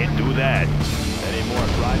 Can't do that. Any more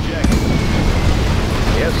projects?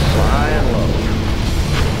 Yes, high and low.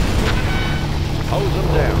 Hose them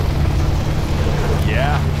down.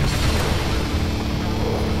 Yeah.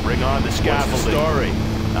 Bring on the scaffolding. What's the story?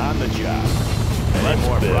 On the job. Any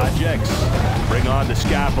more projects? Bring on the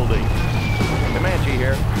scaffolding. Comanche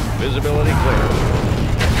here. Visibility clear.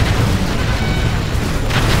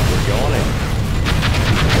 We're going in.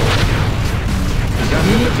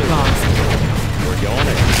 Unit lost. We're going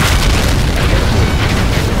in.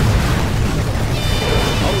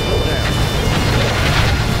 Hose them down.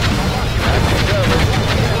 Have you covered.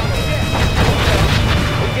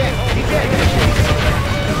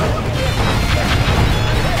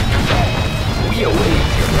 We await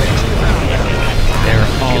your next They're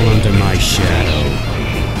all under my shadow.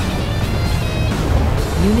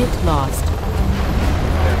 Unit lost.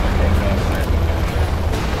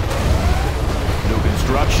 New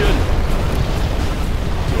construction.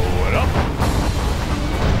 Going up.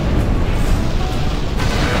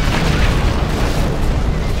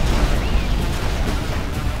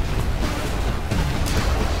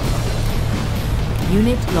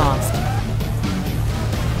 Unit lost.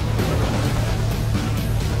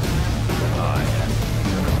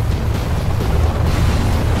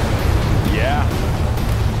 Yeah.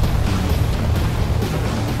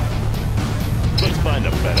 Let's find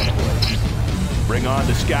a better place. Bring on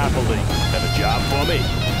the scaffolding. Have a job for me?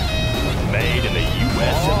 Made in the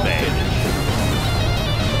U.S. advantage.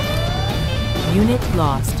 Unit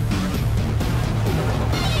lost.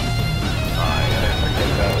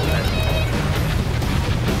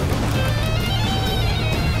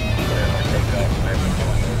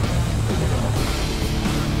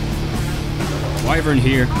 Wyvern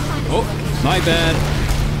here. Oh, my bad.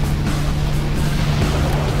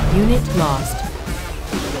 Unit lost.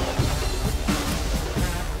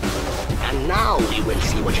 And now we will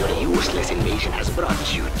see what your useless invasion has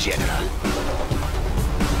brought you, General.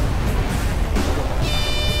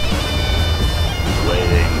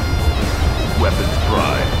 Waiting. Weapons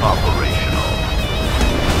prime operational.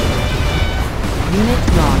 Unit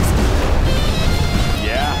lost.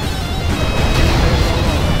 Yeah.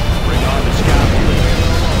 Bring on the scaffolding.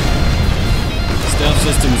 Stealth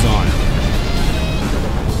systems on.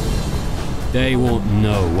 They won't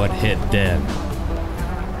know what hit them.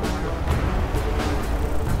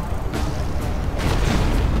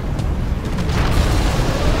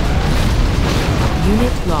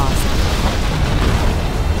 Unit lost.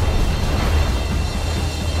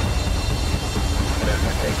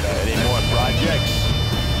 Any more projects?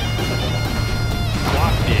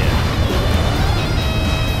 Locked in.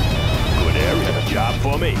 Good area. Have a job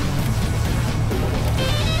for me?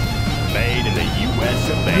 Made in the U.S.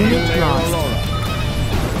 advantage. Unit lost.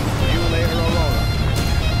 Fuel air Aurora.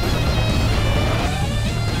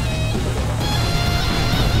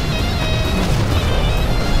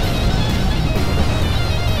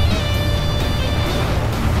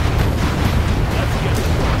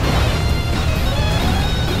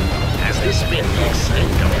 been the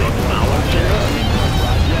extent of your power, General?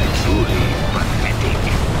 Truly pathetic.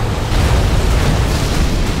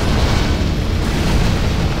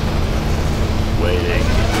 Waiting.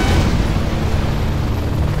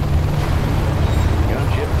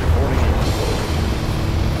 Gunship reporting in.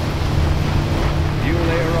 Fuel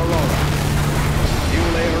layer Aurora. Fuel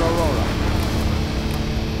layer Aurora.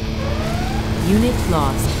 Unit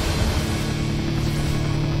lost.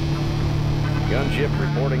 Gunship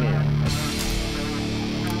reporting in.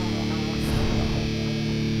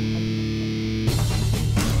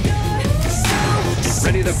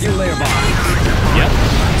 Ready to fuel layer bomb. Yep,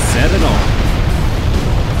 said it all.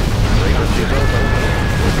 Frequencies open.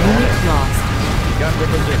 Unit lost. Gun for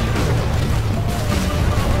position.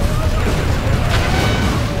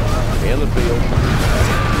 In the field.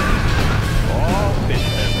 All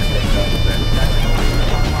business.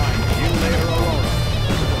 Fuel layer Aurora.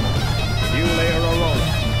 Fuel layer Aurora.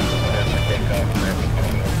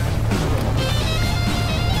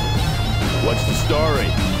 What's the story?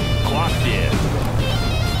 Clocked in.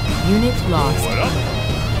 Unit lost. What up?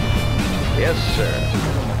 Yes, sir.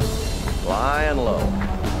 Flying low.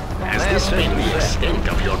 Has this been the extent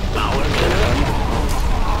of your power, General?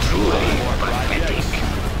 Truly pathetic.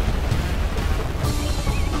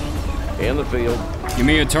 In the field. Give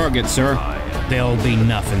me a target, sir. There'll be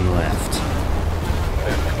nothing left.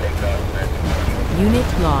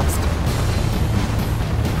 Unit lost.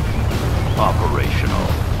 Operational.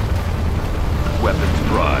 Weapons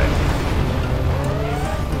prime.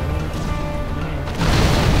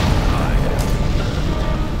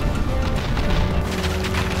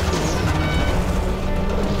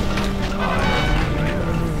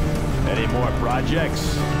 Any more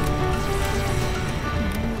projects?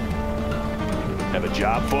 Have a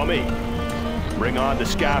job for me? Bring on the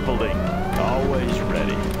scaffolding. Always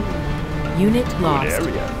ready. Unit Good lost.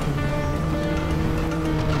 area.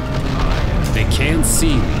 They can't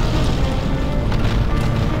see me.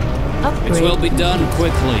 Upgrade. It will be done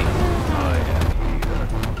quickly.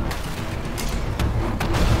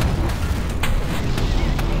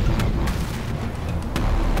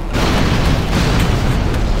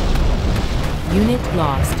 Unit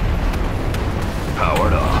lost.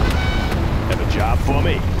 Powered on. Have a job for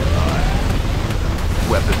me?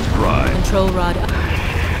 Weapons prime. Control rod up.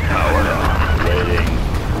 Powered on. Waiting.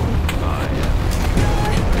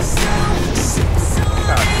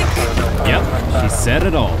 Yep, she said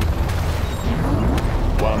it all.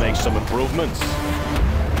 Want to make some improvements?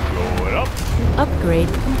 Going up. Upgrade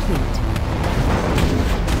complete.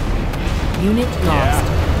 Unit lost.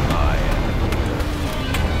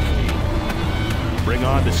 Bring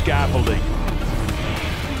on the scaffolding.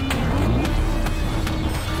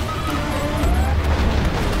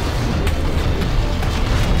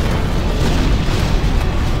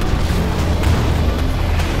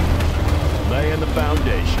 Laying the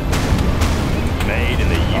foundation. Made in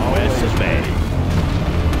the U.S. of A.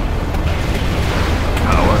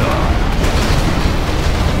 Powered on.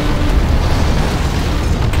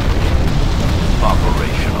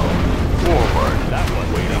 Operational. Forward. That one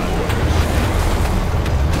waiting orders.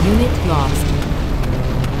 Unit lost.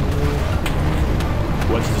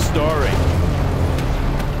 What's the story?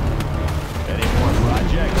 Any more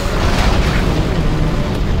projects?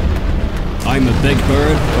 I'm a big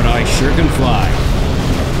bird, but I sure can fly.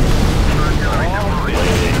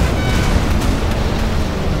 Waiting.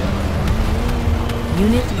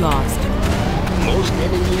 Unit lost. Most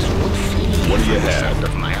enemies would flee. What do you from the have? sight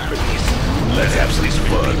of my armies. Let's have some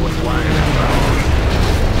fun. Worthwhile.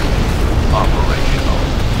 Operational.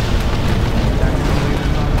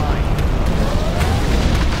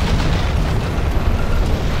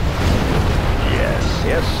 Yes.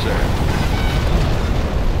 Yes, sir.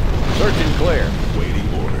 Search and clear. Waiting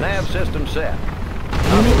orders. Nav system set.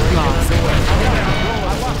 Unit lost.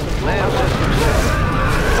 Nav system set.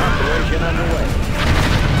 Operation underway.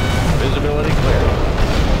 Visibility clear.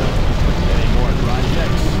 Any more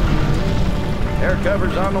projects? Air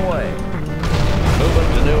cover's on the way. Moving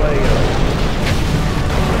to new AO.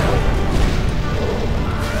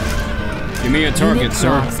 Give me a target, Unit sir.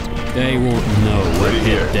 lost. They won't know what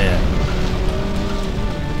hit them.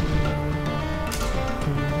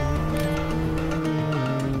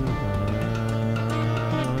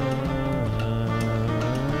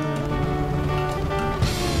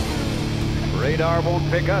 Radar won't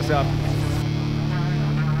pick us up.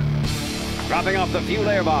 Dropping off the fuel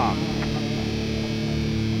air bomb.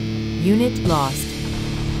 Unit lost.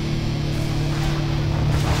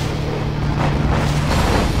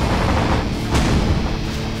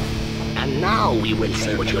 And now we will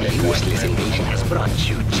see what your useless invasion has brought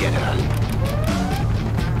you, General.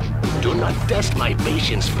 Do not test my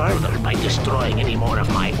patience further by destroying any more of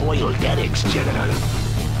my oil derricks, General.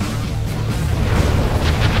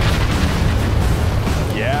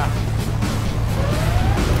 Yeah?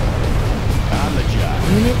 On the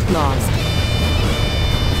job. Unit lost.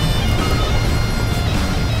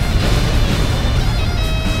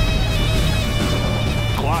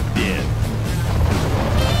 Clocked in.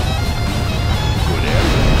 Good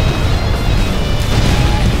area.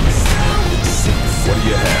 What do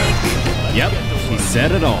you have? Yep, he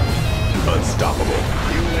said it all. Unstoppable.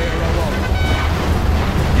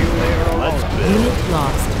 Let's build. Unit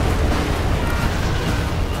lost.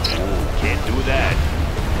 Ooh, can't do that.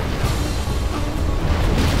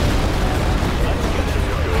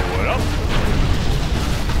 Going up.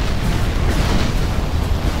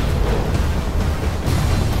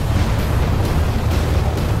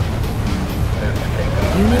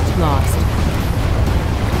 Unit lost.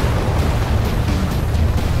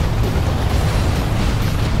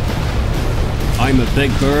 I'm a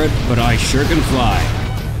big bird, but I sure can fly.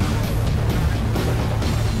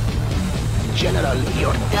 General,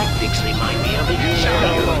 your tactics remind me of a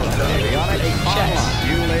child learning to play chess.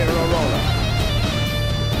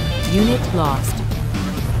 Unit lost.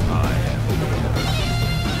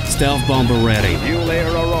 Stealth bomber ready.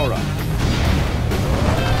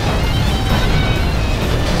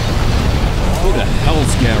 Who the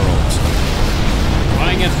hell's Geralt?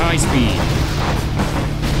 Flying at high speed.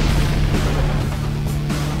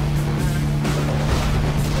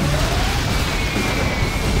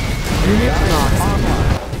 Unit lost.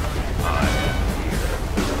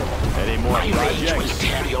 Any more My rage will projects?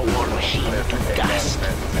 tear your war machine to dust.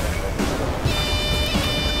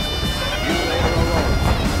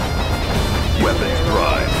 Weapons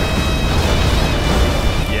prime.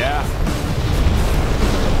 Yeah?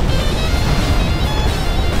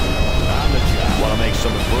 On the job. Want to make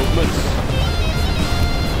some improvements?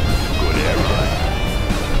 Good area.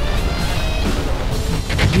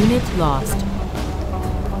 Unit lost.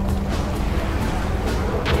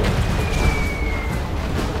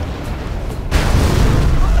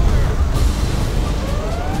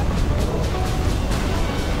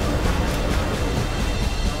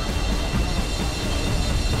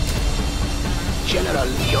 General,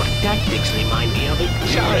 your tactics remind me of a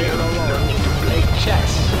child learning to play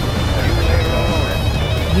chess.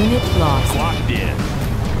 Unit lost. Clocked in.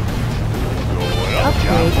 Going up,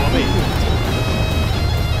 job Upgrade for me. complete.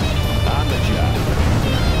 On the job.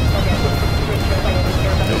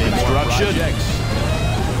 Any instructions?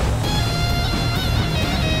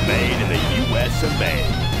 Made in the U.S. of A.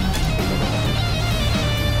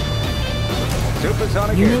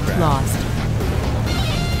 Supersonic Unit aircraft. lost.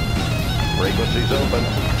 Frequencies open.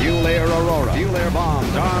 Fuel air Aurora. Fuel air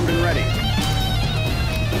bombs armed and ready.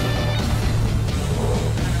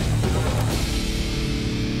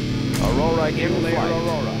 Aurora in Fuel air flight.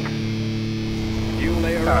 Aurora. Fuel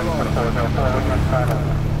air Aurora.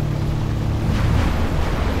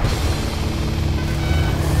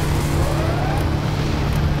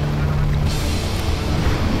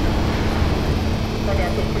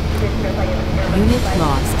 Unit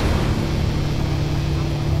lost.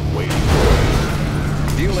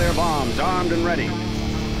 Fuel air bombs armed and ready.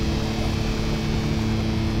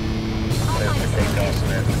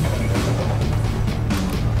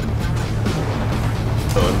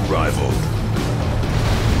 Unrivaled.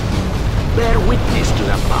 Bear witness to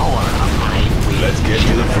the power of my will. Let's get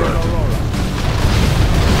to the front.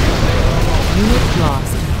 Unit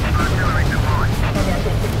lost.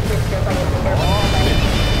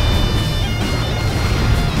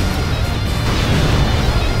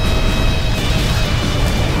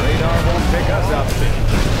 Radar won't pick us up.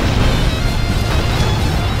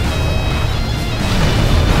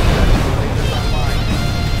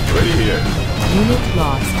 Ready here. Unit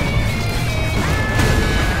lost.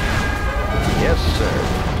 Yes, sir.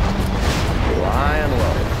 Flying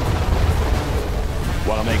low.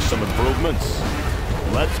 Want to make some improvements?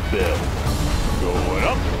 Let's build. Going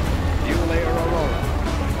up. Fuel air Aurora.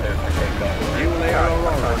 Fuel air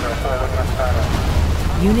Aurora.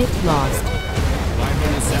 Unit lost.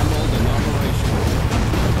 Wyvern assembled and operational.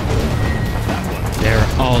 They're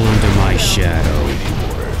all under my shadow.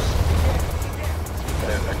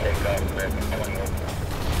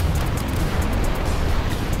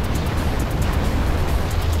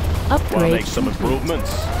 Want to Upgrade make some complete.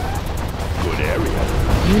 improvements? Good area.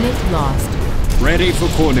 Unit lost. Ready for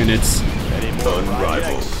coordinates. Any more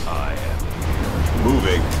Unrivaled. projects?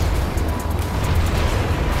 Moving.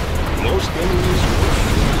 Most enemies will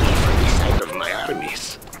flee from the sight of my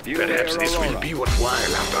armies. Fuel Perhaps air this will Aurora. be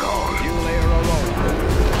worthwhile after all. Fuel air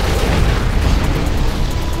Aurora.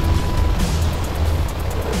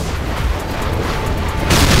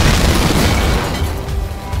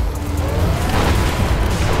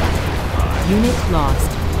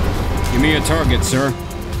 me a target, sir.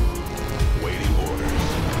 Waiting orders.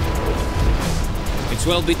 It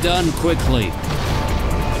will be done quickly.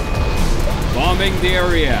 Bombing the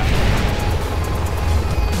area.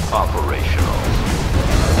 Operational.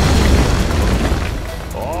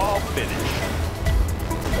 All finished.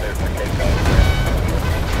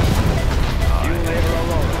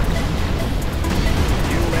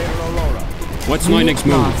 What's my next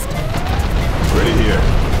move? Ready here.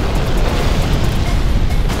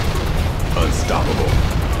 Unstoppable.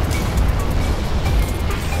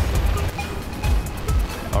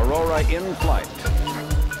 Aurora in flight.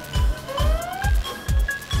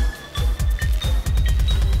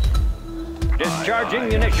 Discharging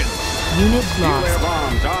munitions. Unit Fuel air lost.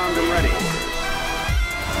 bombs armed and ready.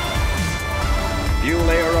 Fuel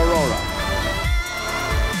air Aurora.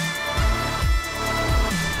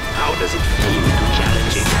 How does it feel to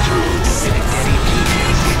challenge a true military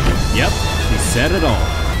genius? Yep, he said it all.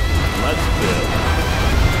 Let's build.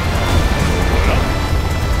 Up.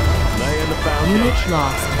 Laying the foundation. Unit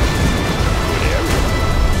lost. Good area.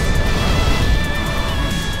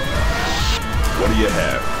 What do you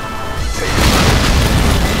have? Take it.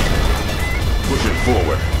 Pushing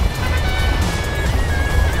forward.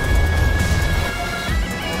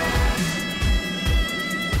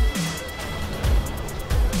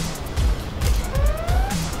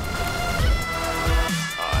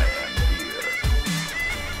 I am here.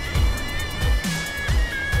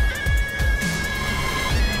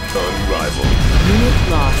 Unrivaled. Unit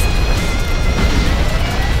lost.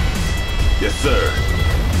 Yes, sir.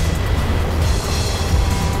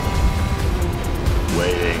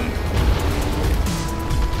 Waiting.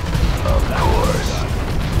 Of course.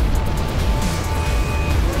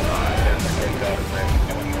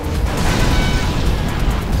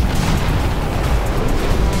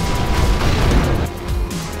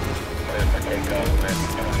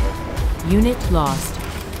 Unit lost.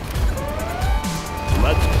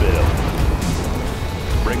 Let's build.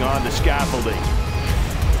 Bring on the scaffolding.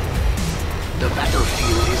 The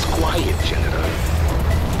battlefield is quiet, General.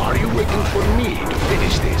 Are you waiting for me to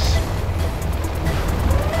finish this?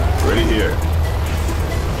 Ready here.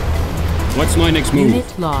 What's my next move?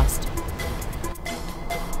 Unit lost.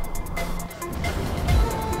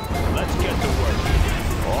 Let's get to work.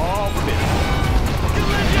 All finished.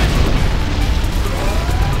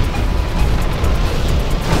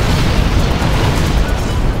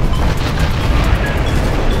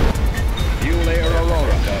 Fuel air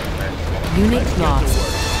Aurora. Unit lost.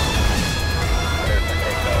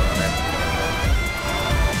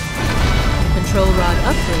 Control rod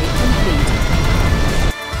upgrade complete.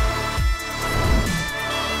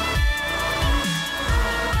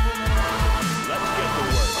 Let's get to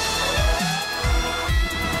work.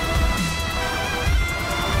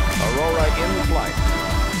 Aurora in flight.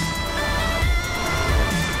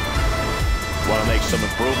 Want to make some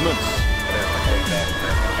improvements?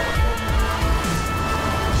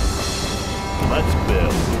 Let's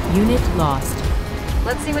build. Unit lost.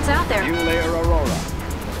 Let's see what's out there. Fuel air Aurora.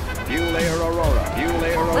 Fuel air Aurora. Fuel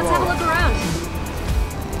air Aurora. Let's have a look around.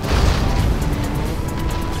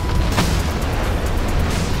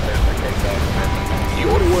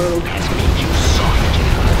 Your world has made you soft,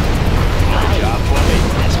 General. My job for it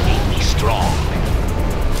has made me strong.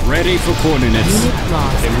 Ready for coordinates. Unit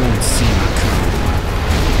lost. They won't see me coming.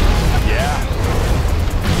 Yeah.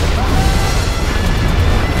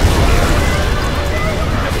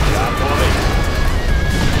 Have a job for me.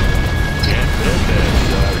 Can't build this,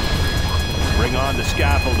 sir. Bring on the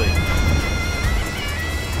scaffolding.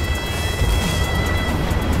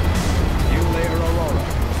 Fuel air Aurora.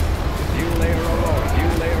 Fuel air Aurora.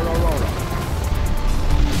 Fuel air Aurora.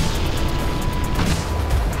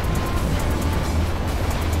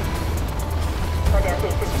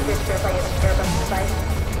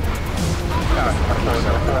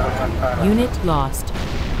 Unit lost.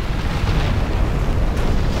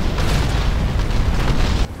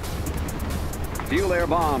 Fuel air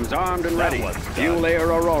bombs armed and That ready. one's done. Fuel air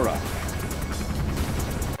Aurora.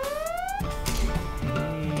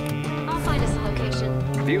 I'll find us a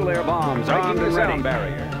location. Fuel air bombs armed and ready.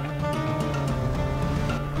 Barrier.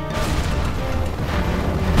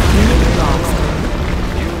 Unit lost.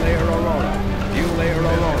 Fuel air Aurora. Fuel air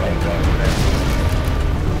Aurora.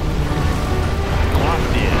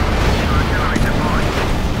 Locked in.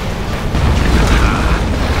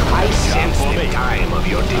 I sense for the me. time of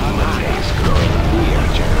your demise growing near,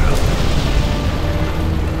 General.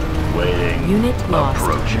 Waiting. Unit lost.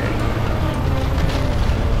 Approaching.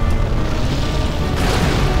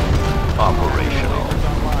 Operational.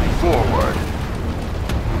 Forward.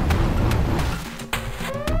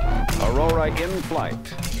 Aurora in flight.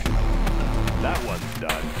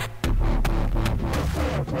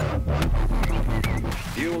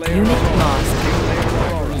 Unit lost.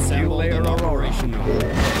 Assembled and operational.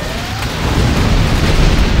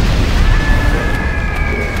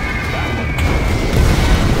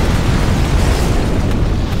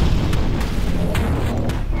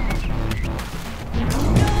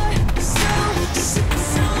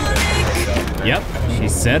 Yep, she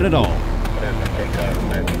said it all.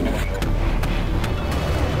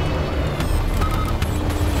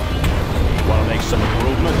 Want to make some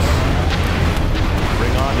improvements?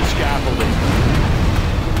 Bring on the scaffolding.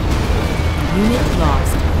 Unit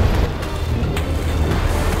lost.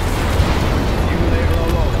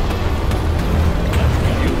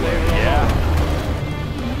 Yeah.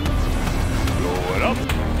 Blow it up.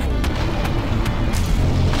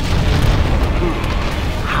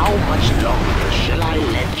 How much longer shall I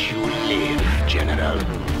let you live, General?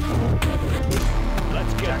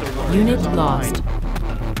 Let's get to work. Unit lost.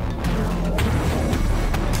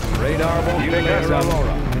 Radar won't pick us up.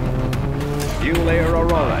 Fuel air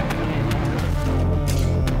Aurora.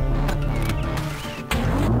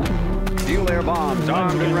 Fuel air bombs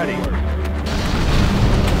armed and ready.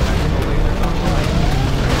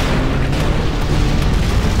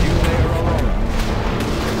 Fuel air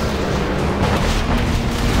Aurora.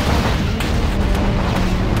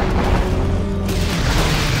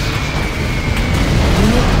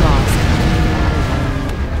 Unit lost.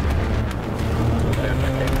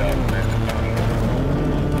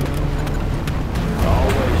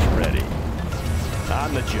 Always ready.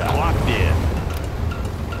 On the job. Locked in.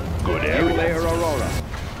 Good Fuel area. air Aurora.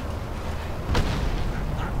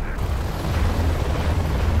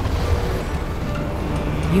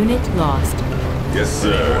 Unit lost. Yes,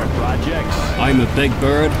 sir. More projects. I'm a big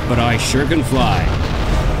bird, but I sure can fly.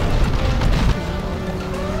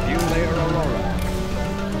 Fuel air Aurora.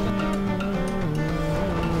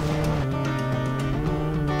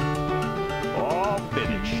 All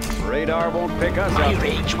finished. Radar won't pick us My up.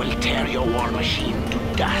 rage will tear your war machine to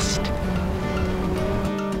dust.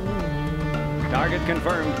 Target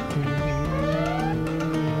confirmed.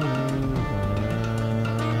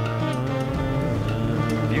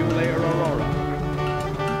 Fuel air Aurora.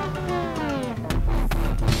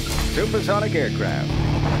 Supersonic aircraft.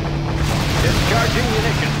 Discharging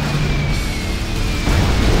munitions.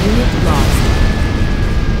 Unit lost.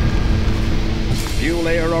 Fuel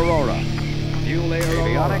air Aurora. Fuel air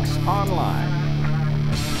avionics online.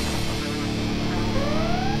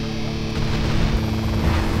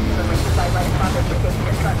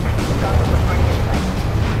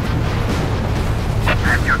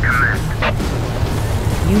 At your command.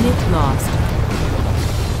 Unit lost.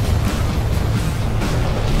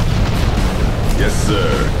 Yes, sir.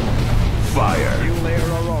 Fire. Fuel air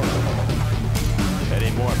Aurora.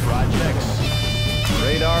 Any more projects?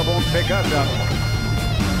 Radar won't pick us up.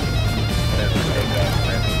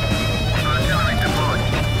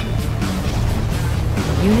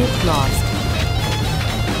 Unit lost.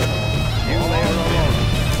 Fuel air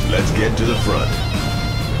Aurora. Let's get to the front.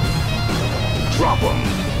 Drop them.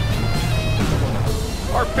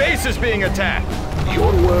 Our base is being attacked.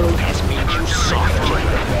 Your world has made you soft, General.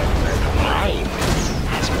 Mine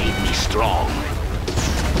has made me strong.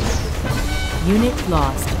 Unit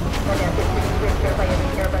lost.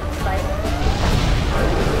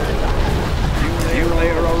 Fuel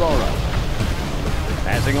air Aurora.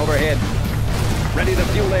 Passing overhead. Ready to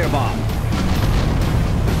fuel air bomb.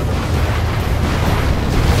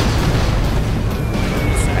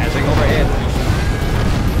 Passing overhead.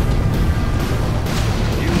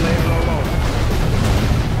 Fuel air Aurora.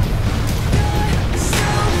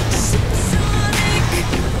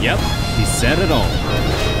 Yep, he said it all.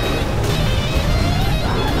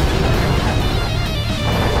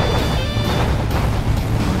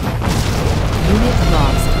 Unit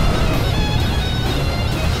lost.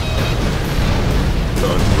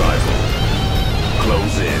 Unrivaled.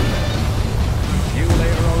 Close in. Fuel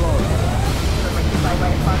air Aurora.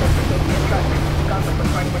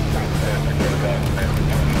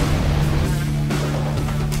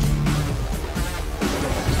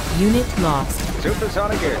 Unit lost.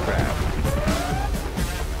 Supersonic aircraft.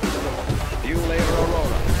 Fuel air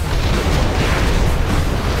Aurora.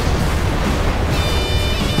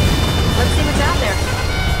 Let's see what's out there.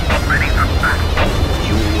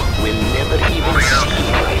 You will never even see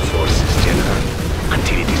my forces, General,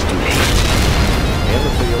 until it is too late. In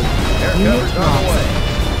the field. Air Unit cover's on the lost. way.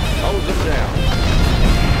 Hose them down.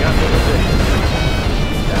 Got the position.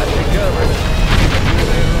 Got you covered. Fuel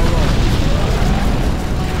air Aurora.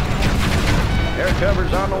 Air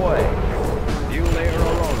cover's on the way. Fuel air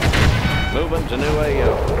Aurora. Moving to new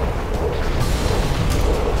AO.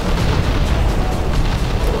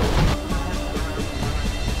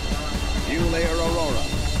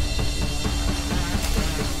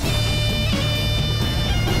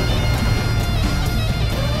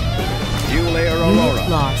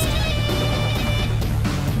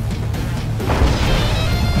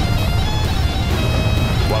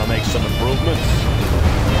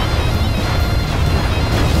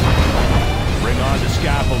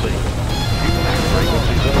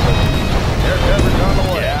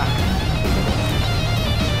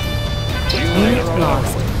 Unit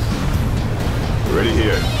lost. Ready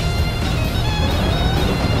here.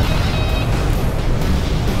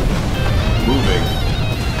 Moving.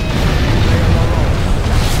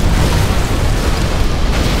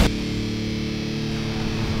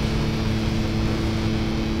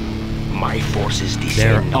 My forces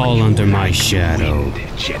descend They're all on you under my like shadow.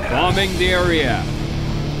 wind, General. Bombing the area.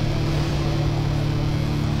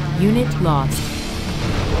 Unit lost.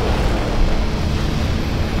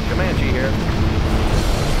 Comanche here.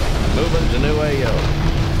 Moving to new AO.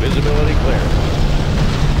 Visibility clear.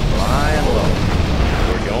 Flying low.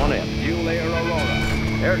 We're going in. Fuel layer Aurora.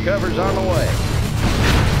 Air cover's on the way.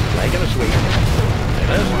 Making a sweep.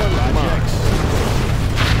 This one's mine.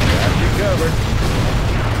 Got you covered.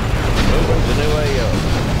 Moving to new AO.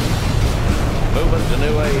 Moving to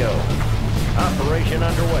new AO. Operation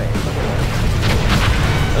underway.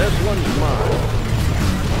 This one's mine.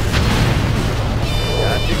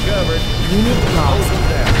 Got you covered. Unit lost. Hold them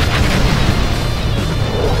down.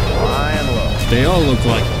 Flying low. They all look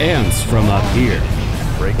like ants from up here.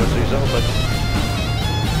 Frequencies open.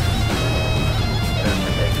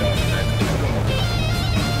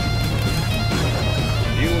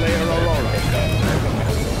 Fuel layer Aurora.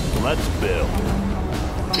 Let's build.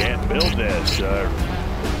 Can't build this, sir.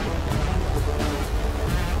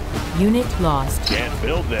 Unit lost. Can't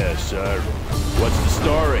build this, sir. What's the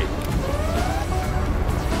story?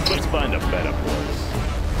 Let's find a better place.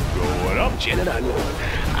 Going up. General,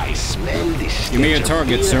 I smell this. Give me a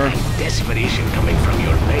target, sir. Desperation coming from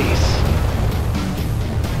your base.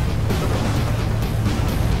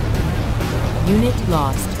 Unit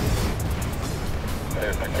lost.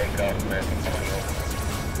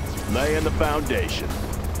 Laying the foundation.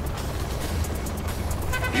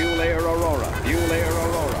 Fuel layer Aurora. Fuel layer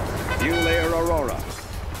Aurora. Fuel layer Aurora.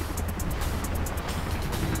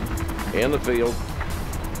 In the field.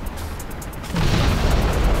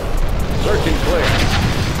 Searching clear.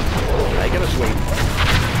 Making a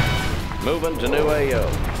sweep. Moving to new AO.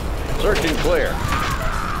 Searching clear.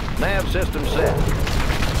 Nav system set.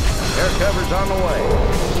 Air cover's on the way.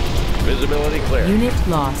 Visibility clear. Unit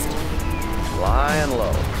lost. Flying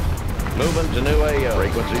low. Moving to new AO.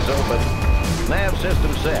 Frequencies open. Nav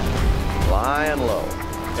system set. Flying low.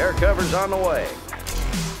 Air cover's on the way.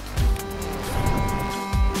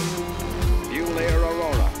 Fuel layer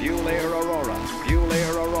Aurora. Fuel layer Aurora. Fuel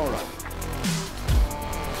layer Aurora.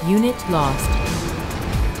 Unit lost.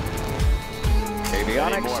 Any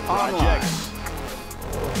Avionics more online. projects?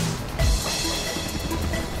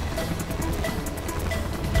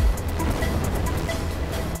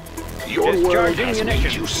 Your word Discharging has made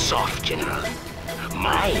munitions. you soft, General.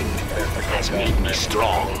 Mine has made me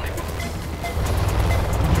strong.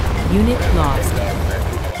 Unit lost.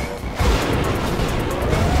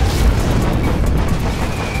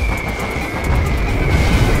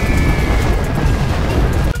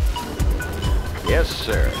 Yes,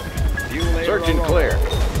 sir. Searching Aurora. clear.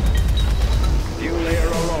 Fuel layer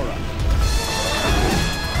Aurora.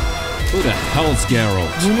 Who the hell's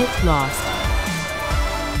Geralt? Unit lost.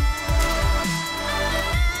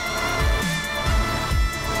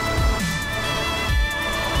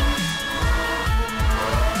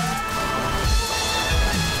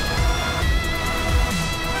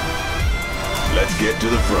 Let's get to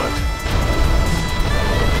the front.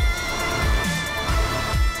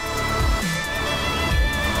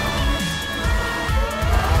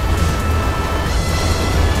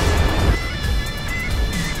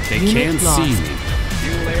 They Unit can't lost. see me.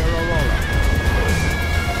 Fuel layer Aurora.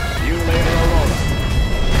 Fuel layer Aurora.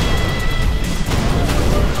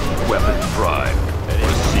 Weapons prime.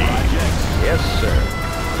 Proceed. Yes, sir.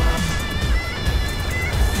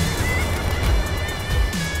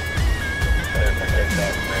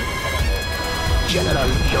 General,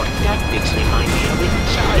 your tactics remind me of a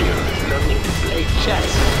child learning to play chess.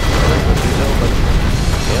 Frequencies open.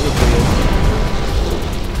 In the field.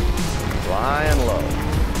 Flying low.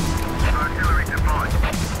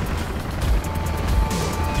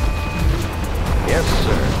 Yes,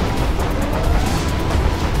 sir.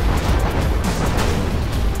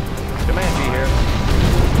 Comanche here.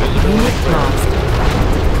 Visibility Unit clear. lost.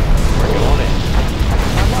 We're going in.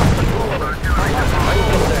 Hold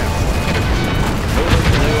them down. Moving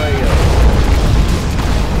to new AO.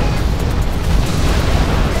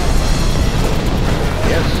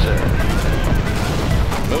 Yes, sir.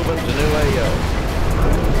 Moving to new AO.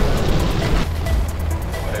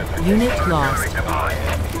 Unit lost.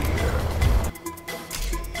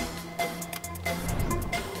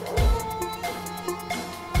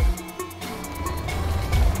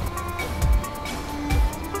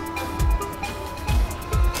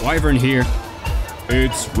 Wyvern here.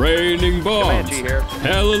 It's raining bombs. Comanche here.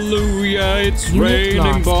 Hallelujah, it's Unit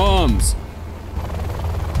raining lost. bombs.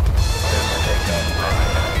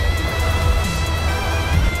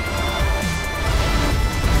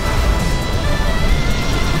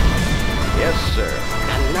 Yes, sir.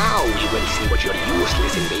 And now we will see what your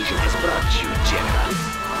useless invasion has brought you, General.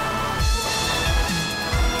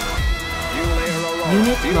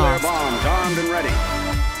 Unit lost. bombs armed and ready.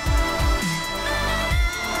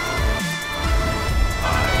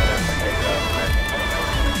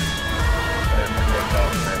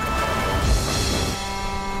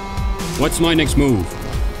 What's my next move?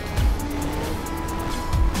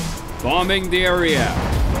 Bombing the area.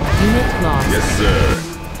 Unit lost. Yes, sir.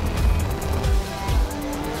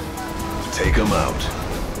 Take them out.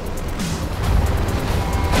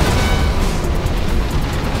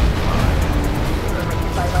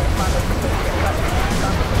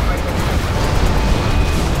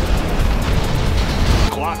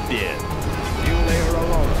 Clocked in.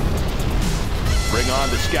 Bring on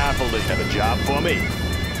the scaffolding. Have a job for me.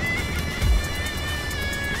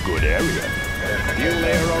 Good area.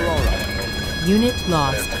 Unit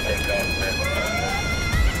lost.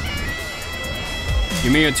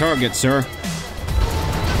 Give me a target, sir.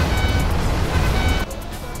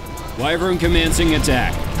 Wyvern commencing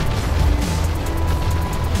attack.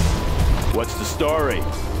 What's the story?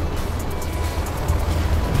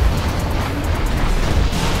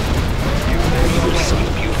 We will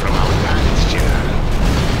sweep you from our lands,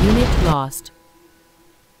 General. Unit lost.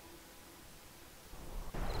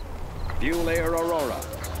 Fuel Air Aurora.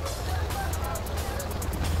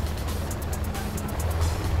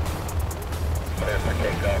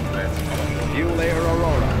 Fuel Air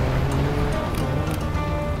Aurora.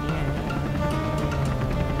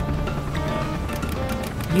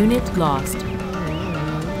 Unit lost.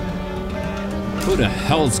 Who the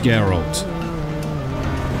hell's Geralt?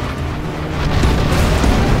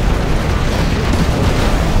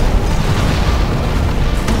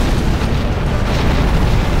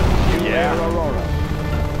 Yeah.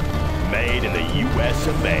 Made in the US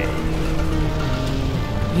of A.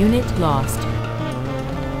 Unit lost.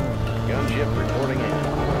 Gunship reporting in.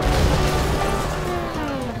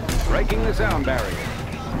 Breaking the sound barrier.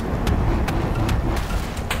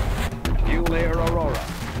 Fuel Air Aurora.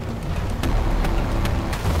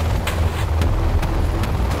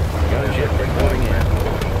 Gunship reporting in.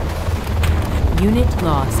 Unit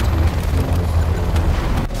lost.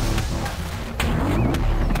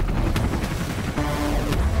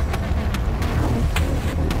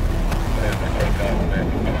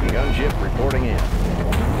 Gunship reporting in.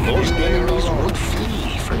 Most enemies would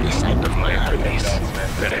flee from the sight of my armies.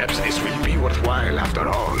 Perhaps this will be worthwhile after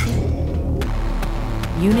all.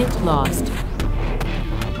 Unit lost.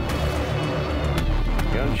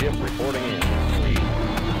 Gunship reporting in.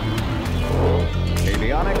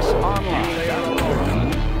 Avionics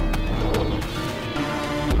online.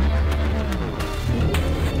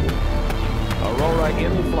 Aurora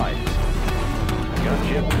in flight.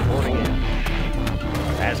 Gunship reporting in.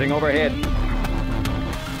 Passing overhead.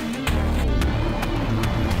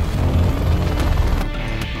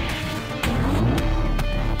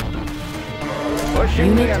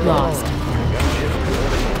 Pushing the Unit Aurora. lost.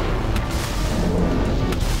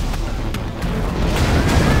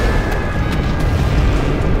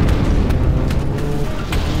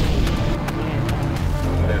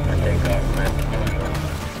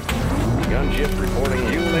 Gunship reporting in. Gunship reporting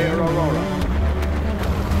in. Fuel Air Aurora.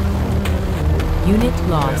 Unit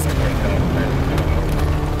lost.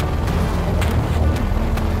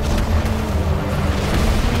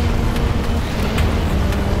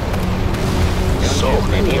 So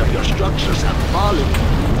many of your structures have fallen.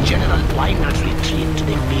 General, why not retreat to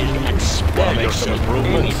the field and spare Make some yourself any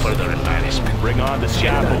improvements. further embarrassment? Bring on the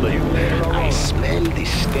scaffolding. I smell the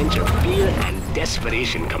stench of fear and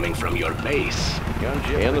desperation coming from your base.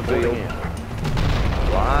 Gunship in the field.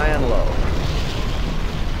 Flying low.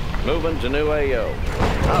 Moving to new AO.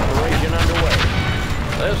 Operation underway.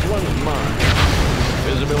 This one's mine.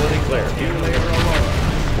 Visibility clear.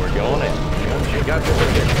 We're going in. Gunship got your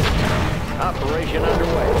position. Operation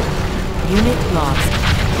underway. Unit lost.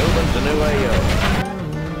 Moving to new AO.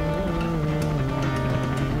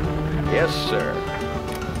 Yes, sir.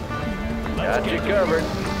 Got you covered.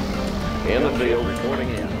 In the field, reporting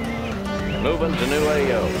in. Moving to new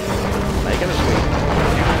AO. Making a sweep.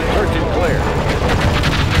 Search and clear.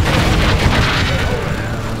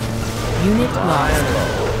 Unit lost.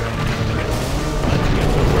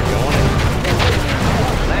 We're going in.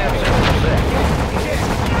 Labs in sec.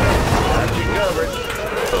 Got you covered.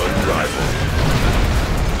 Unrivaled.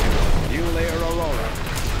 Fuel Air Aurora.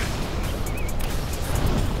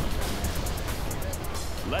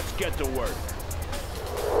 Let's get to work.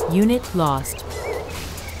 Unit lost.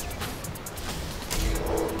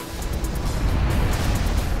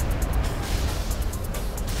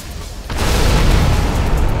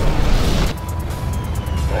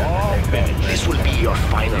 This will be your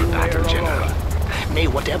final battle, General. May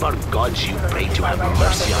whatever gods you pray to have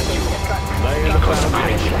mercy on you, because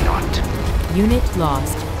I will not. Unit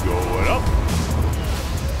lost. Going up.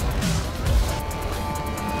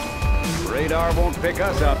 Radar won't pick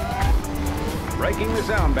us up. Breaking the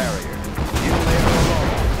sound barrier. You later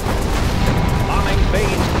Aurora. Bombing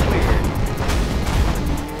phase cleared.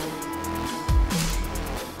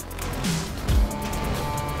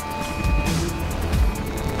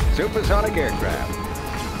 Supersonic aircraft.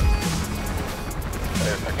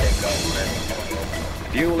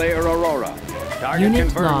 Fuel layer Aurora. Target Unit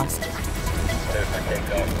confirmed. lost.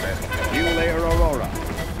 Fuel layer Aurora.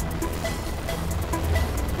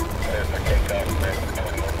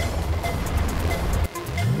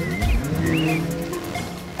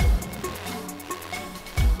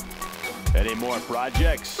 Any more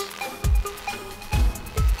projects?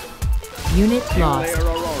 Unit Fuel lost. layer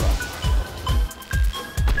Aurora.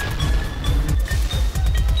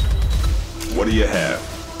 What do you have?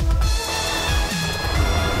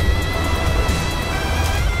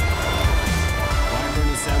 Wyvern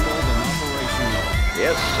assembled and operational.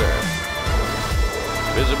 Yes, sir.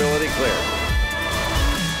 Visibility clear.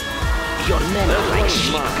 Your men are like one's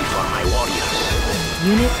sheep mine. before my warriors.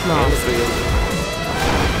 Unit In the lost. field.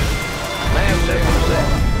 Man system set.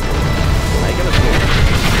 Making a swing.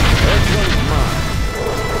 This one's mine.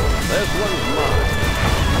 This one's mine.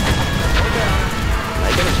 Hold down.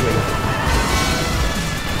 Making a swing.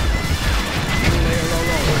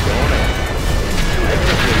 Going in.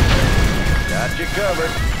 Making a swing. Got you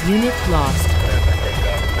covered. Unit lost.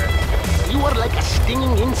 You are like a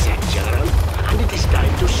stinging insect, General, and it is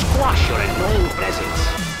time to squash your annoying presence.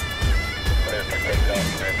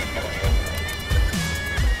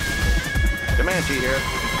 Comanche here.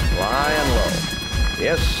 Flying low.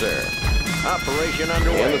 Yes, sir. Operation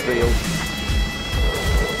underway. In the field.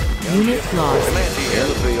 Unit lost. Comanche here. In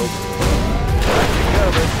the field. Got you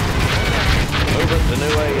covered. Moving to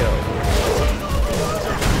new AO.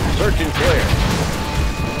 Search and clear.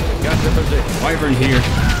 Got the position. Wyvern here.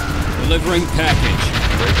 Delivering package.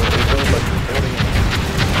 Frequency's open. Reporting in.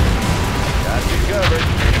 Got you covered.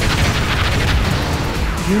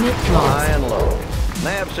 Unit lost. Flying low.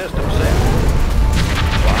 Nav system set.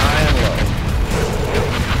 Flying low.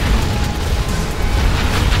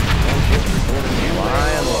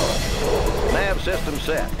 Flying low. Nav system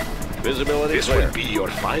set. Visibility This clear. will be your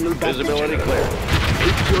final battle, Visibility General. clear.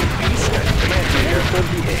 Take your peace and prepare for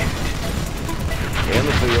the end. In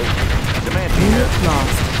the field. Comanche Unit here.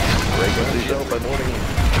 lost. Frequency's open.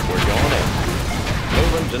 We're going in.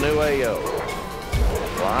 Moving to new AO.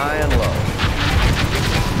 Flying low.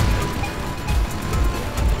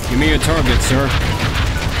 Give me a target, sir.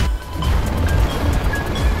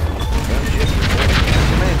 Gunship reporting.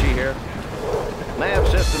 Comanche here. Nav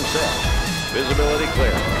system set. Visibility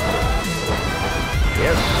clear.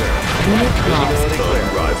 Yes, sir. Unit lost. Visibility clear.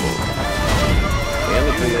 Arrival. In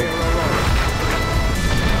the field.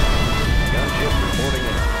 Gunship reporting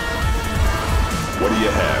in. What do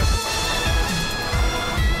you have?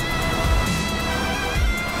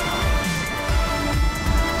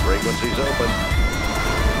 Frequency's open.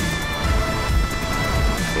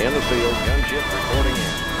 In the field. Gunship reporting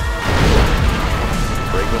in.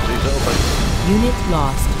 Frequency's open. Unit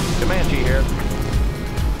lost. Comanche here.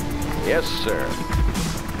 Yes, sir.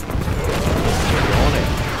 Going in.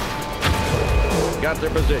 Got their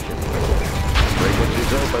position.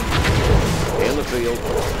 Frequency's open. In the field.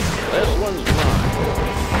 This one's mine.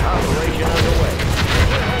 Operation underway.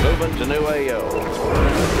 Moving to new AO. Hold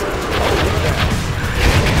it down.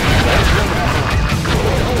 This one's mine.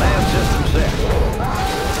 Land system set.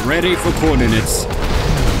 Ready for coordinates.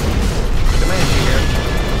 Comanche here.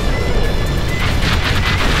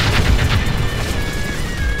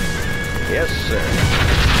 Yes, sir.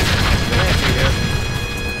 Comanche here.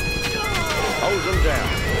 Hose them down.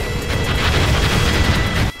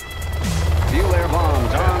 Fuel air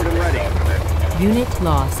bombs armed and ready. Unit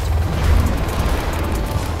lost.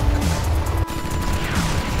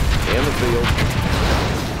 In the field.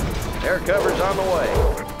 Air cover's on the way.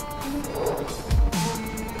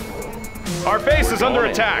 Our base is under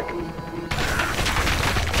attack.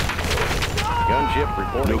 Gunship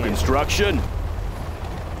reporting. New construction.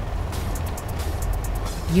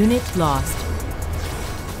 Unit lost.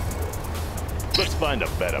 Let's find a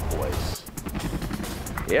better place.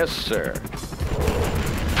 Yes, sir.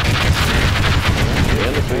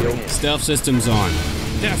 In the field. Stealth systems on.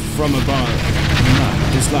 Death from above. No,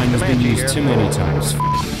 this line has been used too many times.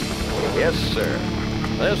 Yes, sir.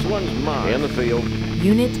 This one's mine. In the field.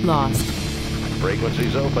 Unit lost.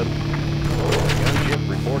 Frequencies open. Gunship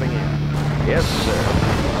reporting in. Yes,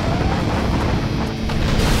 sir.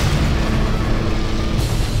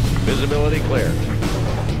 Visibility clear.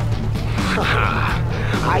 Haha.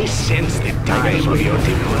 I sense the time of your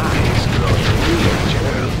demise grows real,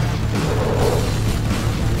 General.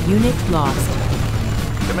 Unit lost.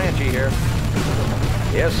 Comanche here.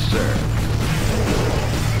 Yes, sir.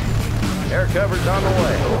 Air cover's on the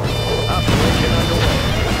way. Operation underway.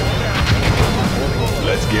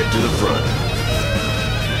 Let's get to the front.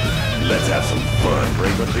 Let's have some fun.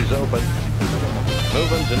 Frequencies open.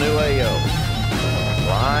 Moving to new AO.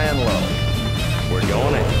 Flying low. We're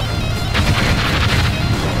going in.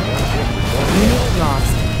 Unit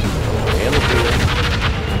lost. In the field.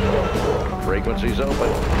 Frequencies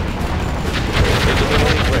open.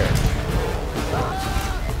 Visibility clear.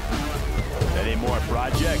 Any more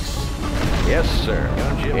projects? Yes, sir.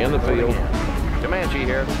 In the field. Comanche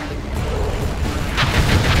here.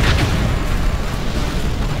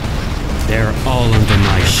 They're all under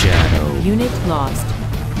my shadow. Unit lost.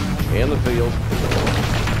 In the field.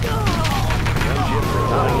 Gunship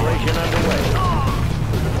operation underway.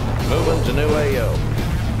 Moving to new AO.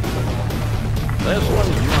 This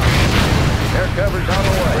one's mine. Air cover's on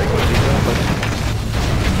the way. Frequencies open.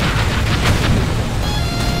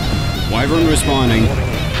 Wyvern responding. You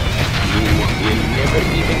will never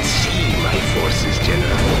even see my forces,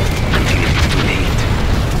 General, until it is too late.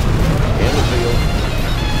 In the field.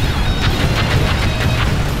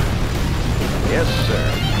 Yes, sir.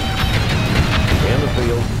 In the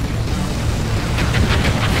field.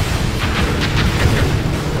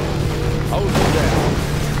 Hold them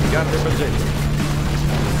down. Got their position.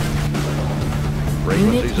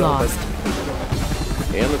 Frequencies Unit lost.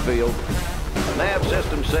 open. In the field. Nav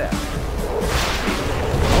system set.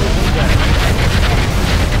 Hold them down.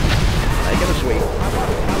 Making a sweep.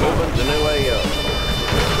 Moving to new AO.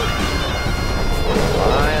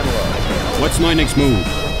 Flying low. What's my next move?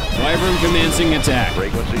 Wyvern commencing attack.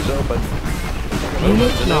 Frequencies open. Moving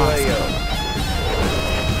Unit to new lost. AO.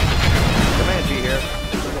 Comanche here.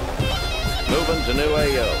 Moving to new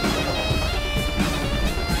AO.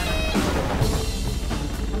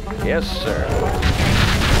 Yes, sir.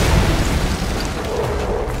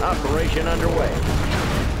 Operation underway.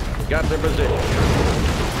 Got their position.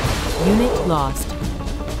 Unit lost.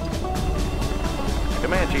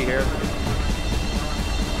 Comanche here.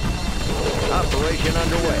 Operation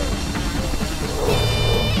underway.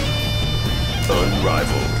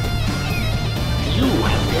 Unrivaled. You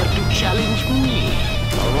have dared to challenge me.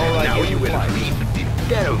 Aurora, Now give you me will flight. reap the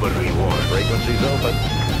terrible reward. Frequencies open.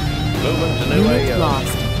 Moving to new Unit AO.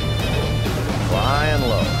 lost. Flying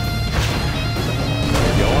low.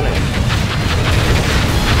 Going in.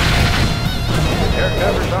 Air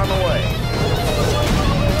cover's on the way.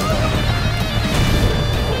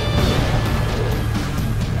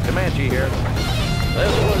 Comanche here.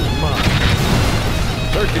 This one's mine.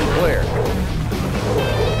 Search and clear.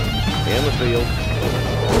 In the field.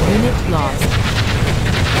 Unit lost.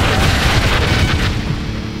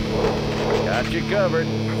 Got you covered.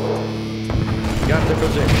 Got the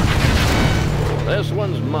position. This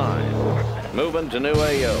one's mine. Moving to new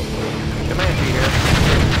AO. Comanche here.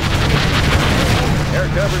 Air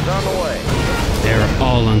cover's on the way. They're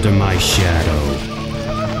all under my shadow.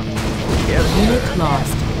 Yes, Unit sir.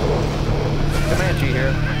 lost. Comanche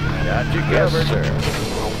here. Got you covered. Yes, sir.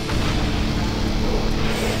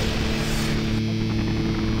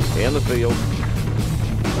 In the field.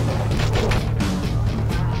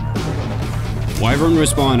 Wyvern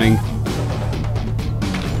responding.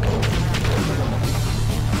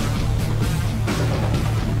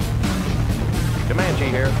 Comanche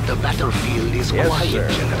here. The battlefield is Yes, quiet, sir.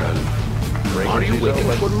 General. Are you Frequencies waiting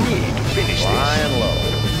open. for me to finish Flying low.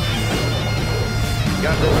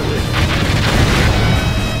 Got the position.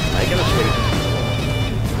 Making a sweep.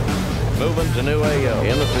 Moving to new AO.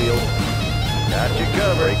 In the field. Got you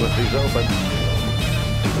covered. Frequencies open.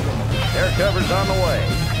 Air cover's on the way.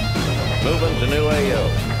 Moving to new AO.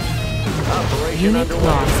 Operation Unit underway.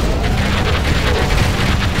 lost.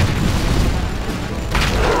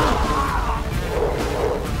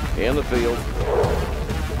 In the field.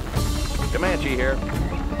 Comanche here.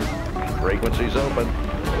 Frequencies open.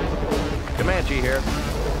 Comanche here.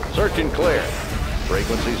 Search and clear.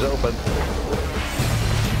 Frequencies open.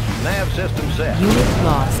 Nav system set. Unit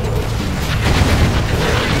lost.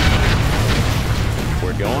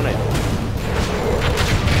 We're going in.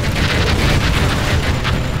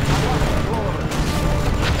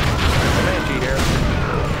 Comanche here.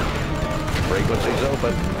 Frequencies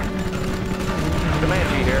open.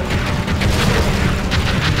 Comanche here.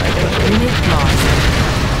 Unit lost.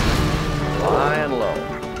 Flying low.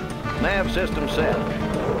 Nav system set.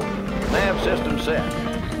 Nav system set.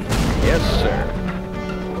 Yes, sir.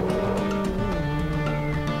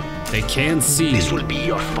 They can't see. This will be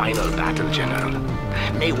your final battle, General.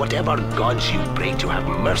 May whatever gods you pray to have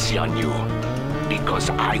mercy on you, because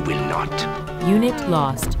I will not. Unit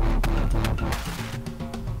lost.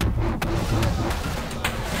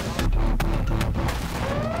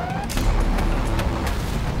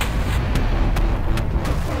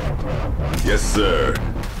 Yes, sir.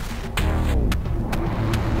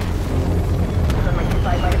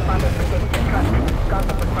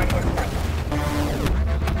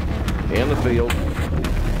 In the field.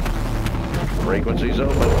 Frequencies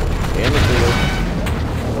open. In the field.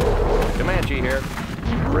 Comanche here.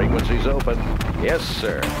 Frequencies open. Yes,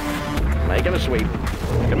 sir. Making a sweep.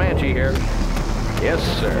 Comanche here. Yes,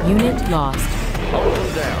 sir. Unit lost. Hold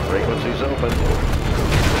them down. Frequencies open.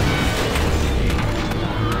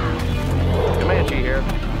 Comanche here.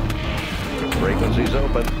 Frequencies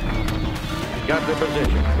open. Got their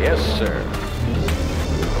position. Yes, sir.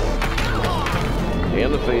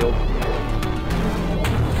 In the field.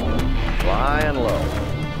 Flying low.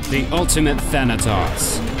 The ultimate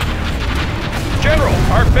Thanatos. General,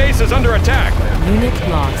 our base is under attack. Unit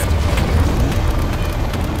lost.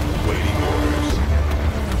 Waiting orders.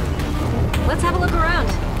 Let's have a look around.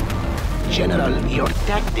 General, your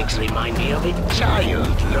tactics remind me of a child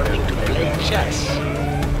learning to play chess.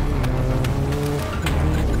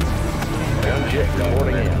 Gunship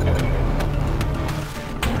reporting in.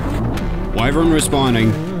 Wyvern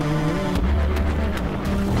responding.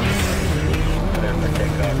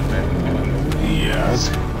 Yes.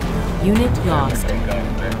 Unit lost.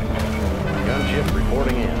 Gunship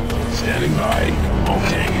reporting in. Standing by.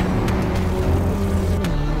 Okay.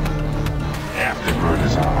 Afterbird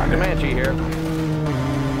is on. Comanche here.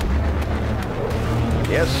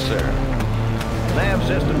 Yes, sir. Nav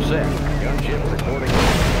system set. Gunship reporting in.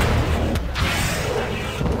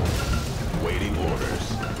 Waiting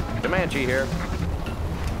orders. Comanche here.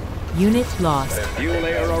 Unit lost. Fuel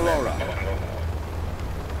Air Aurora.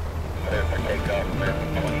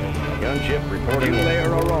 Gunship reporting Fuel in.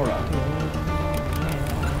 Air Aurora.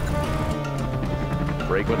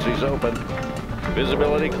 Frequencies open.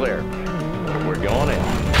 Visibility clear. We're going in.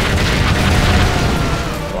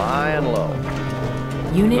 Flying low.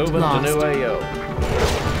 Unit Moving lost. to new AO.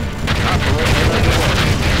 Operation underway.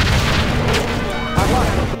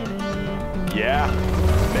 Yeah,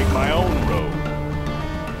 make my own road.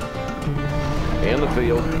 In the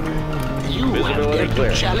field. You have Visibility dared clear.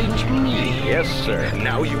 to challenge me. Yes, sir.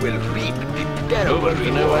 Now you will reap the terrible Moving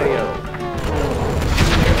to new reward. AO.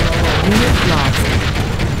 Unit lost.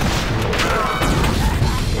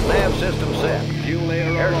 Nav system set. Fuel Air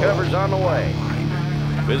Air Aurora. cover's on the way.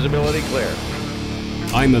 Visibility clear.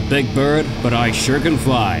 I'm a big bird, but I sure can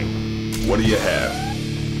fly. What do you have?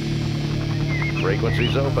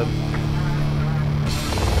 Frequencies open.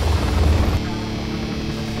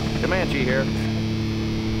 Comanche here.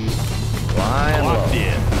 Flying low. Locked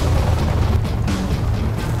in.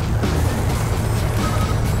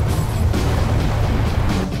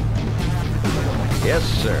 Yes,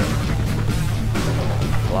 sir.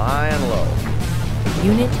 Flying low.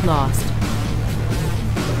 Unit lost.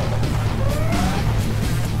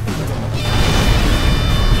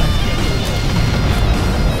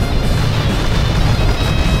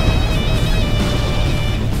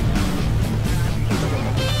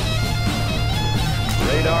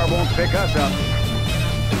 Radar won't pick us up.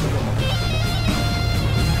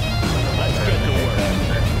 Let's get to work.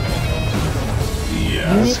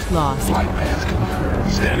 Yes. Unit lost. Flight path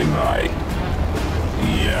confirmed. Standing by.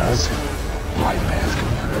 Yes. Flight path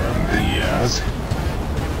confirmed. Yes.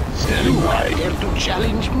 Standing You by. have dared to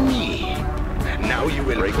challenge me. Now you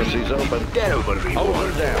will reap Frequencies the open. terrible Hold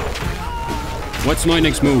reward. her down. What's my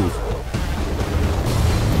next move?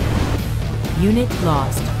 Unit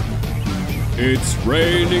lost. It's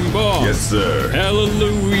raining bombs. Yes, sir.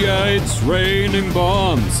 Hallelujah, it's raining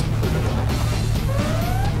bombs.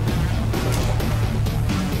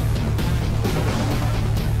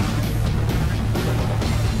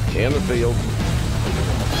 In the field.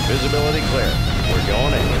 Visibility clear. We're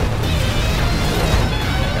going in.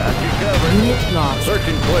 Got you covered. Unit lost. Search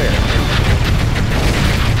and clear.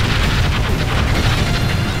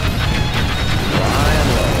 Flying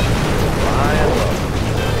low. Flying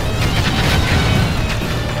low.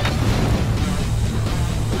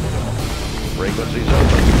 Frequencies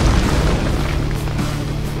open.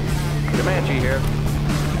 Comanche here.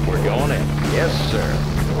 We're going in. Yes, sir.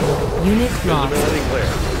 Unit lost. Visibility clear.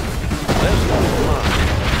 This one's mine.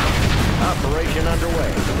 Operation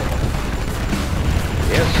underway.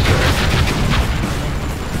 Yes, sir.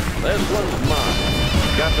 This one's mine.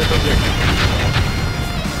 Got the position.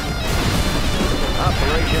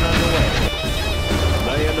 Operation underway.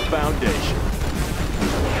 Laying the foundation.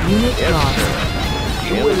 Unit Yes, lost. sir.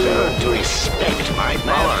 You will learn to respect my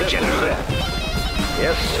power, General.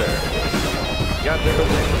 Yes, sir. Got the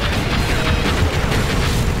position.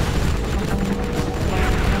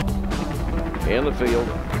 In the field.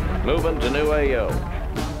 Moving to new AO.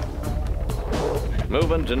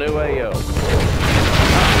 Moving to new AO.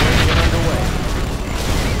 Operation underway.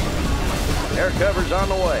 Air cover's on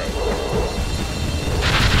the way.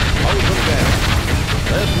 Hose them down.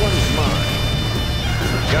 This one's mine.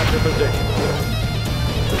 Got the position.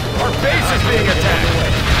 Our base is being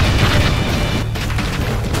attacked!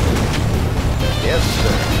 Yes,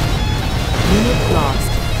 sir. Unit lost.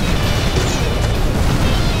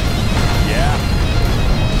 Yeah.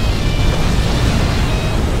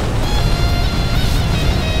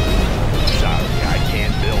 Sorry, I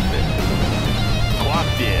can't build it.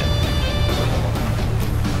 Clocked in.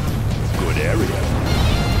 Good area.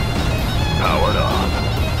 Powered on.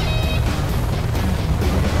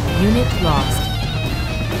 Unit lost.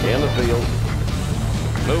 In the field.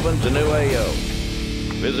 Moving to new AO.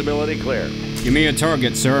 Visibility clear. Give me a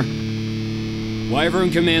target, sir. Wyvern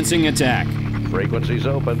commencing attack. Frequencies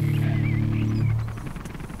open.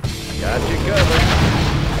 Got you covered.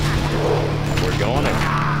 We're going in.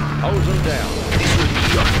 Hose them down. This will be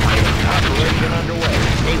your final Operation underway.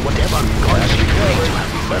 Say whatever gods you pray to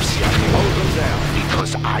have mercy on you. Hose them down.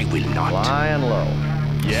 Because I will not. Flying low.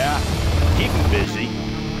 Yeah. Keep 'em busy.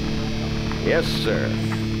 Yes, sir.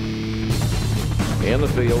 In the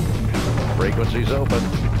field. Frequencies open.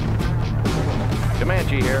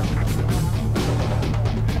 Comanche here.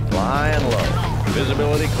 Flying low.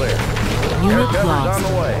 Visibility clear. Air Unit cover's lost.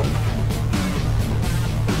 on the way.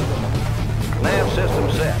 Nav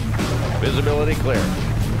system set. Visibility clear.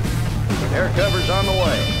 Air cover's on the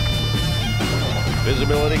way.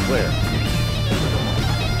 Visibility clear.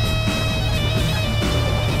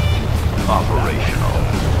 Operational.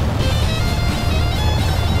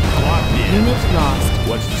 Clocked in. Unit lost.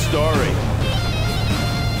 What's the story?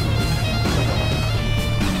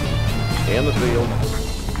 In the field.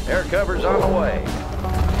 Air cover's on the way.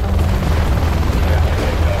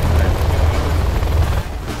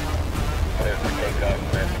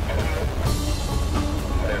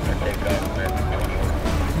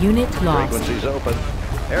 Unit lost. Frequencies open.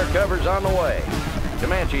 Air cover's on the way.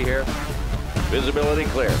 Comanche here. Visibility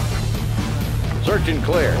clear. Search and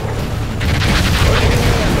clear.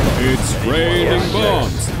 It's raining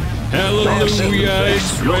bombs. Hallelujah,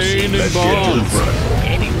 it's raining bombs.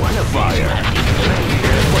 Any one of fire.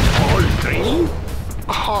 But all three?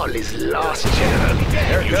 All is lost, General.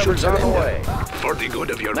 Air You should cover's on the surrender. way. For the good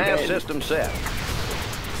of your Nav men. system set.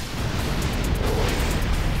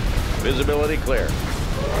 Visibility clear.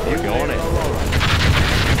 You're going in.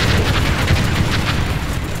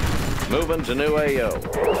 Moving to new AO.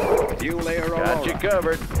 Fuel layer Got you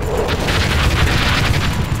covered.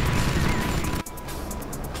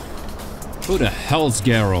 Who the hell's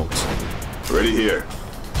Geralt? Ready here.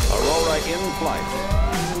 Aurora in flight.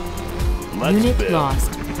 Let's Unit build.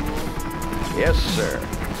 lost. Yes, sir.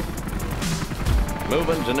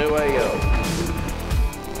 Moving to new AO.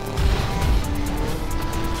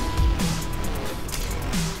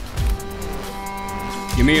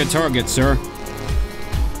 Give me a target, sir.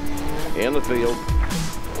 In the field.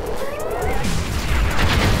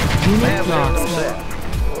 Unit Nav system lost. set.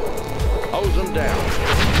 Hose them down.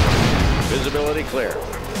 Visibility clear.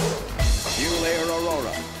 Fuel layer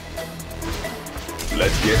Aurora.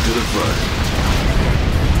 Let's get to the front.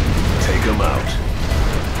 Take them out.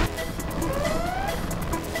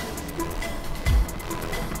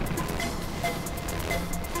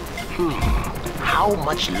 How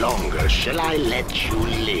much longer shall I let you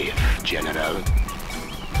live, General?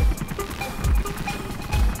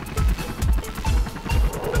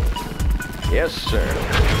 Yes, sir.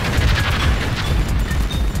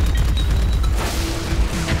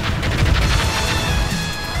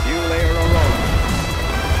 Fuel layer Aurora.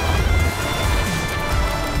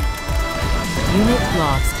 Unit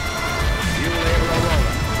lost. Fuel layer Aurora.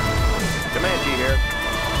 Comanche here.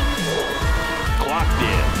 Clocked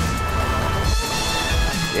in.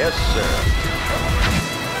 Yes, sir.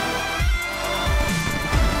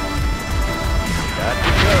 Got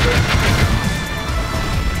you covered.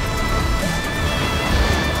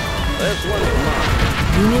 This one's mine.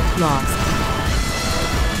 Unit lost.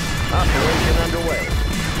 Operation underway.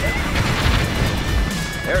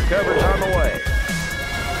 cover's on the way.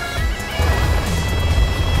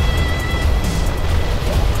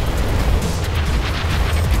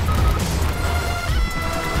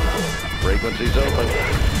 Frequency's open.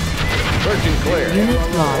 Search and clear. Unit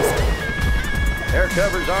lost. Air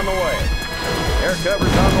cover's on the way. Air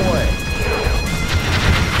cover's on the way.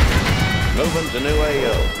 Moving to new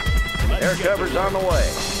AO. Air cover's on the way.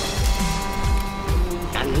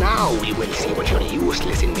 And now we will see what your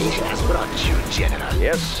useless invasion has brought you, General.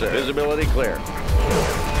 Yes, sir. Visibility clear.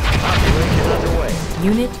 Operation underway.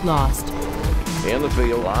 Unit lost. In the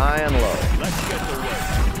field, high and low. Let's get to work.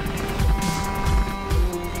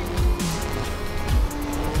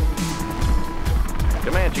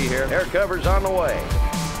 Comanche here. Air cover's on the way.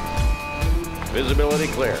 Visibility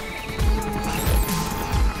clear.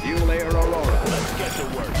 GLA Aurora. Let's get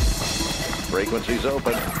to work. Frequency's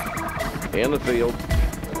open. In the field.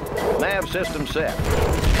 Nav system set.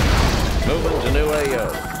 Moving to new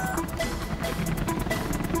AO.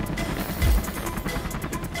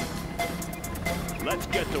 Let's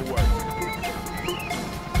get to work.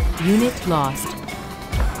 Unit lost.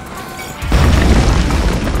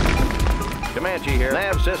 Comanche here.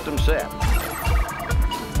 Nav system set.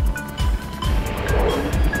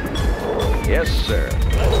 Yes, sir. Let's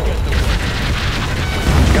get to work.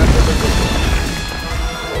 Got the position.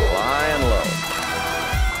 Flying low.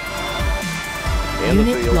 In the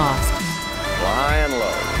Unit field. lost. Flying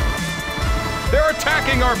low. They're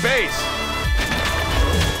attacking our base!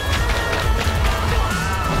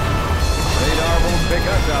 Radar won't pick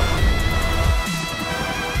us up.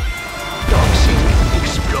 Toxic,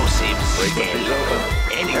 explosives, Frequency's stealth. open.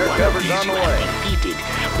 Any Air one of cover's these on the you have way. defeated.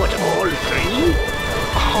 But all three?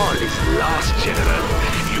 All is lost, General.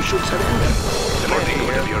 You should surrender. Reporting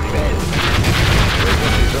one of your men.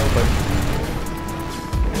 Frequency's open.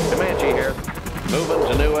 Comanche here. Moving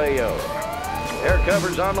to new AO. Air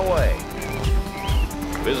cover's on the way.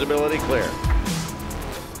 Visibility clear.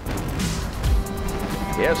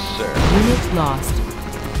 Yes, sir. Unit lost.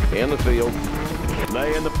 In the field.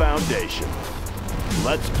 Laying the foundation.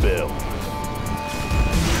 Let's build.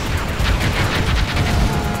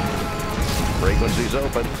 Frequency's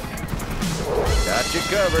open. Got you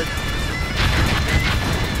covered.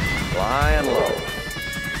 Flying low.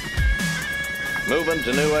 Moving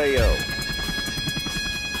to new AO.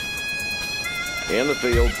 In the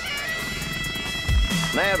field.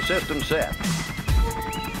 Nav system set.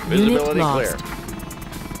 Visibility Unit clear. lost.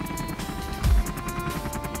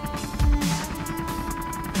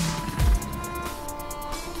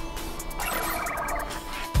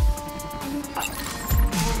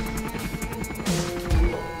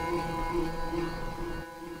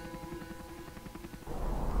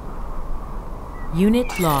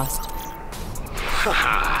 Unit lost.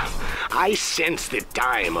 Haha. I sense the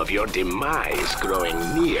time of your demise growing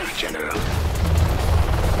near, General.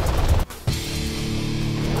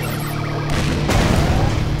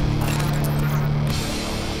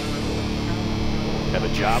 Have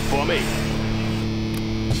a job for me.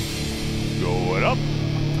 Going up.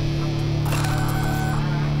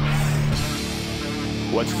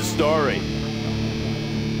 What's the story?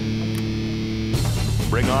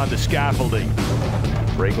 Bring on the scaffolding.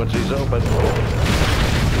 Frequency's open.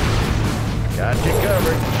 Got you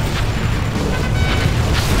covered.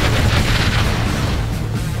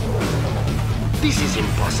 This is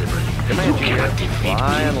impossible. You Comanche cannot here. defeat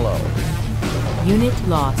Flying me. low. Unit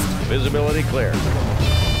lost. Visibility clear.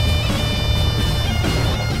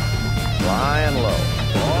 Flying low.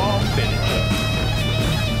 All finished.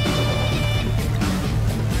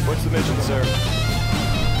 What's the mission, sir?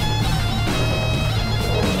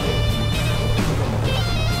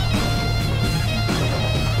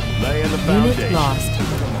 Laying the Unit foundation. lost.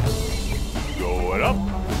 Going up.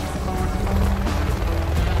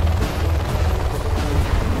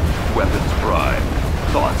 Weapons prime.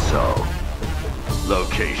 Thought so.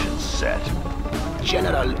 Location set.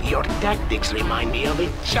 General, your tactics remind me of a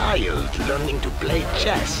child learning to play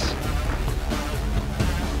chess.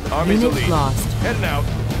 Army's Unit elite. lost. Heading out.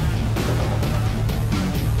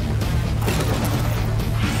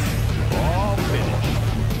 All finished.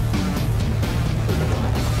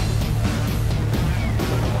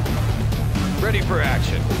 Ready for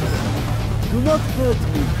action. Do not hurt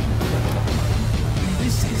me.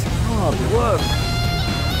 This is hard work.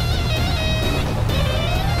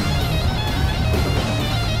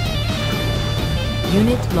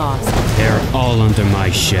 Unit lost. They're all under my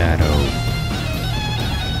shadow.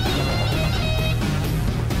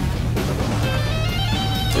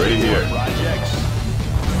 Right here. Projects.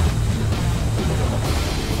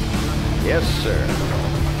 Yes, sir.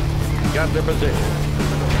 Got their position.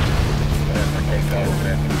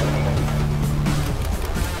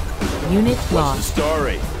 Unit What's the lost.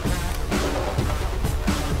 story?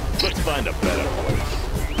 Let's find a better place.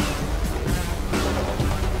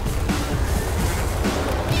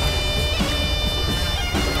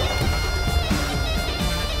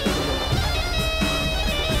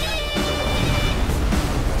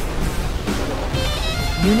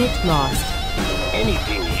 Unit lost.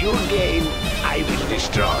 Anything you gain, I will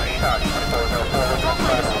destroy.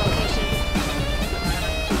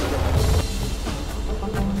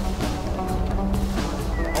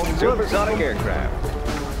 Supersonic aircraft.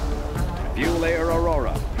 Fuel layer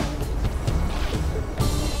Aurora.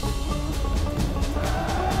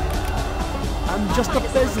 I'm just a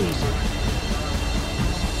peasant.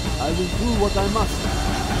 I will do what I must.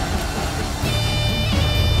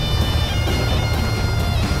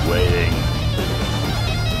 Waiting.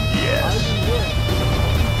 Yes.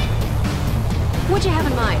 What'd you have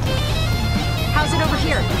in mind? How's it over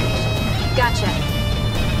here? Gotcha.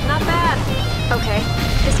 Not bad. Okay,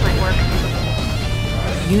 this might work.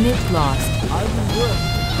 Unit lost. I will work.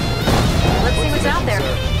 Let's see what's out there.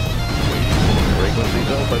 Frequencies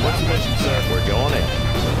open. What's the mission, sir? We're going in.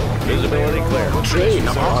 Visibility clear. Train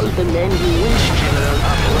all the men you wish, General,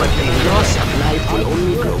 but the loss of life will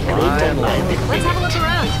only grow greater by the Let's have a look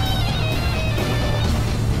around.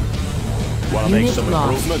 Want to make Unit some lost.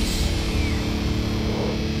 improvements?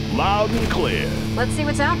 Loud and clear. Let's see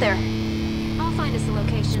what's out there. I'll find us the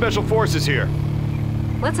location. Special forces here.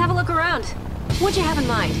 Let's have a look around. What'd you have in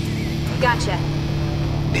mind? Gotcha.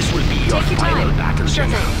 This will be your Take your final time. battle, Sure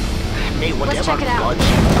General. thing. May whatever check it out. God you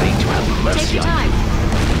pray to have Take mercy your on time. you,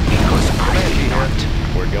 because I will not.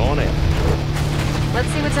 We're going in. Let's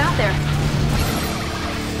see what's out there.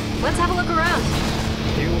 Let's have a look around.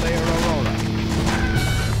 Fuel layer Aurora.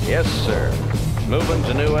 Yes, sir. Moving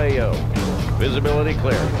to new AO. Visibility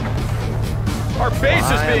clear. Our base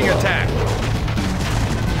is being attacked.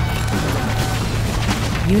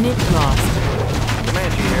 Unit lost.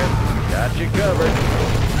 Comanche here. Got you covered.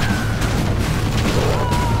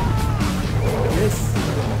 Yes.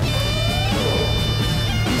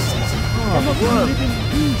 This is hard work. Live in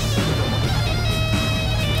peace.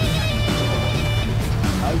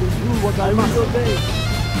 I will do what I must obey.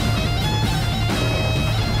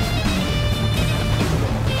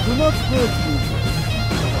 Do not hurt me.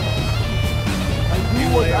 I do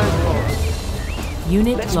what I must.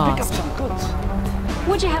 Unit lost.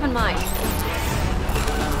 What'd you have in mind?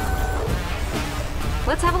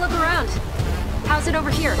 Let's have a look around. How's it over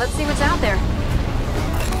here? Let's see what's out there.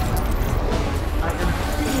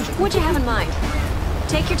 What'd you have in mind?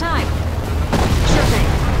 Take your time. Sure thing.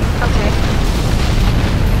 Okay.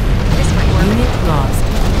 This might work. Unit lost.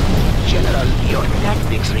 General, your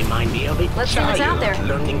tactics remind me of a Let's see what's out there. child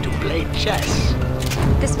learning to play chess.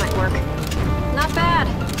 This might work. Not bad.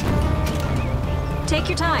 Take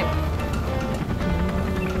your time.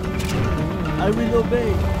 I will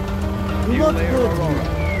obey. Do not hurt me.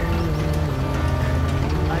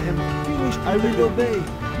 I am finished. I will obey.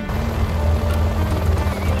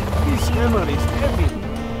 This hammer is heavy.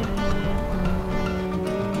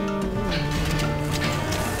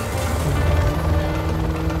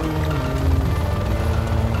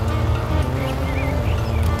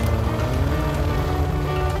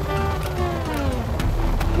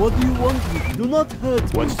 What do you want me? Do not hurt me.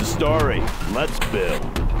 What's the story? Let's build.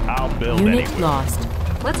 I'll build Unit anywhere. lost.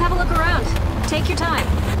 Let's have a look around. Take your time.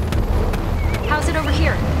 How's it over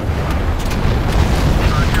here?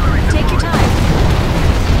 Take your time.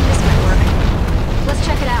 This might work. Let's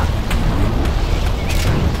check it out.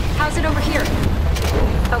 How's it over here?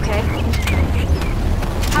 Okay.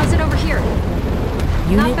 How's it over here?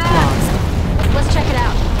 Unit Not bad. lost. Let's check it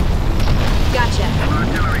out. Gotcha.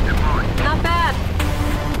 Not bad.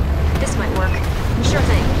 This might work. Sure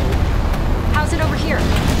thing. How's it over here?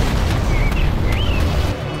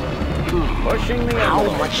 Pushing the How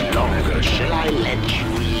envelope. much longer shall I let you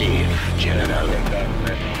live, General?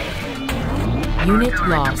 Unit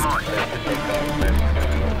lost.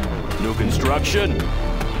 New construction?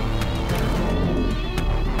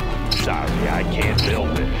 Sorry, I can't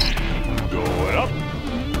build it. Going up.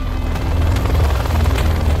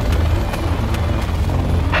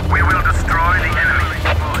 We will destroy the enemy.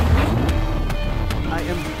 I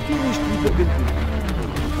am finished with the building.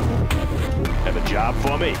 Have a job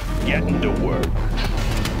for me? Getting to work.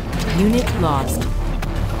 Unit lost.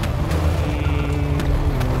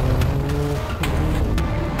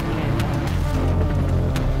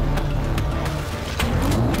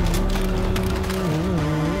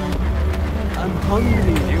 I'm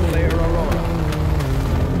hungry. Fuel layer Aurora.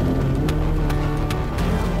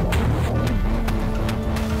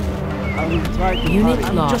 I'll will try to Unit hurry.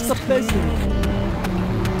 I'm lost. just a peasant.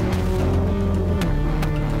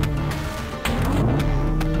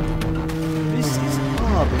 This is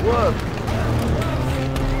hard work.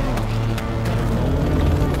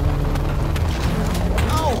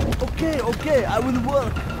 Oh, okay, I will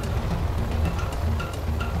work.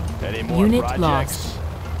 Any more Unit projects? lost.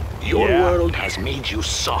 Your Yeah. world has made you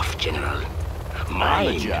soft, General.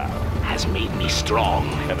 Mine job. has made me strong.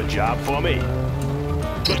 Have a job for me?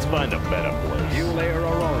 Let's find a better place. Fuel layer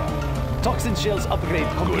Aurora. Toxin shells upgrade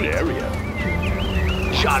complete. Good area.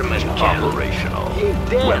 Charmin Kell. Operational. He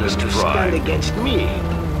dares Weapons to prime. stand against me.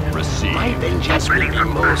 Receive. My vengeance will be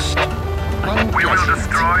most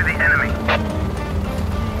unpleasant. the enemy.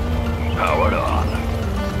 Powered on.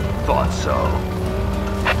 Thought so.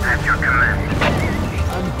 At your command.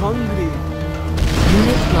 I'm hungry.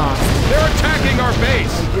 Unit lost. They're attacking our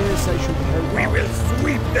base! I guess I should help. We will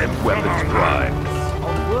sweep them from Weapons our prime.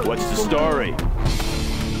 Our work What's is the complete. story?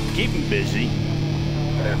 Keep 'em busy.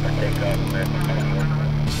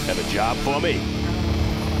 Have a job for me?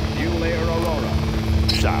 Fuel layer Aurora.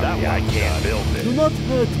 Sorry, I can't build Do it. not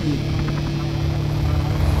hurt me.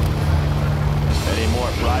 Any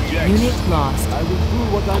more projects? Unit lost. I will do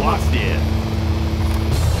what I must. Locked in.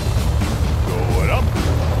 Going up.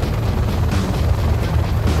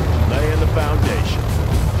 Laying the foundation.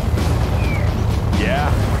 Yeah.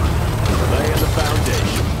 Laying the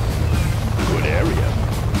foundation. Good area.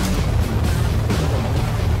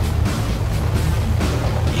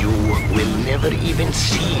 You will never even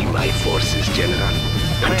see my forces, General,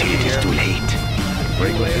 until it is too late.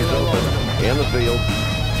 Frequencies open. In the field.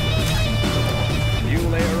 Fuel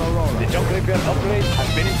layer Aurora. The junk repair upgrade has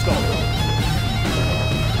been installed.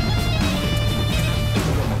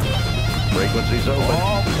 Frequencies open.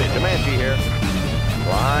 Comanche here.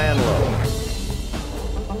 Flying low.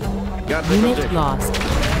 Got the Unit position. lost.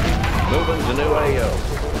 Moving to new AO.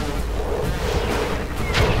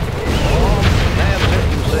 Nav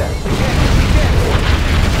system set.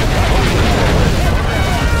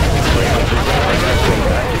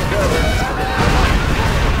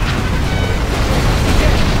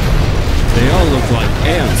 They all look like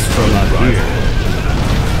ants from up here.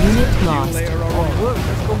 Unit lost. Our work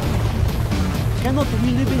is complete. Cannot we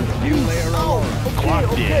live in peace? Oh,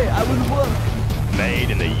 Clocked okay, in. I will work. Made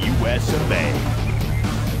in the US of A.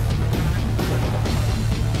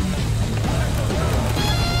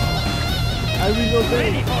 I will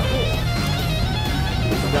obey.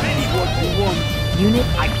 That's what you want. Unit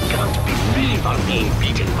I can't believe I'm being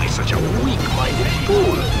beaten by such a weak-minded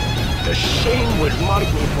fool. The shame will mark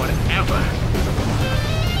me forever.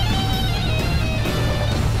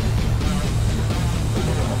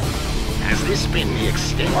 Has this been the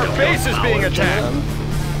extent Our of base your is being power, attacked.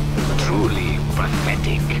 General? Truly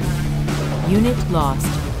pathetic. Unit lost.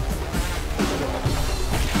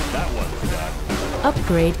 That one's done.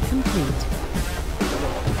 Upgrade complete.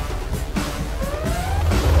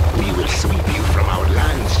 We will sweep you from our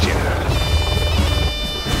lands, General.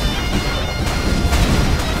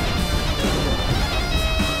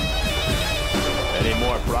 Any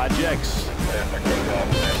more projects?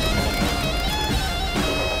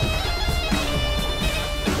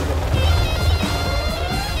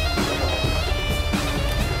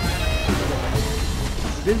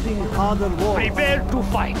 Building harder walls. Prepare to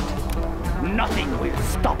fight. Nothing will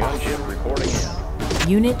stop us. Gunship reporting in.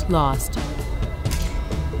 Unit lost.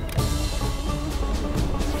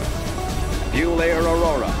 Fuel layer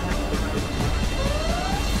Aurora.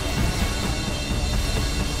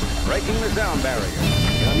 Breaking the sound barrier.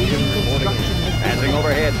 Gunship reporting in. Passing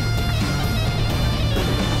overhead.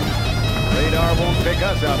 Radar won't pick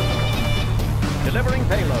us up. Delivering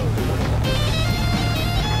payload.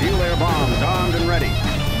 Fuel air bombs armed and ready.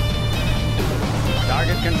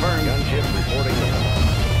 Target confirmed. Gunship reporting in.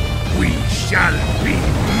 We shall be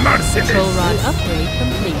merciless. Control rod upgrade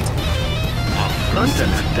complete. A frontal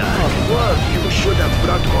attack? You should have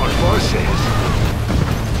brought more forces.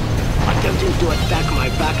 Attempting to attack my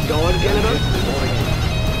back door, General?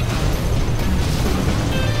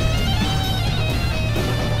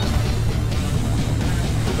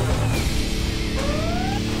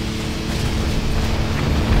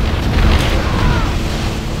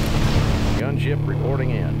 Gunship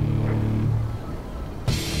reporting in.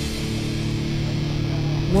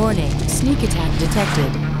 Warning, sneak attack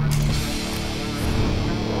detected.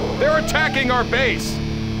 They're attacking our base!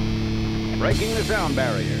 Breaking the sound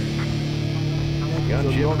barrier.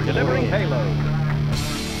 Gunship Delivering reporting in.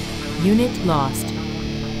 payload. Unit lost.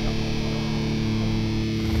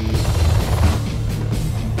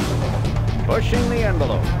 Pushing the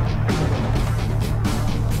envelope.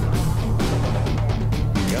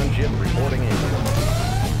 Gunship Gunship reporting in.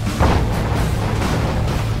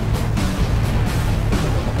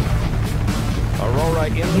 Aurora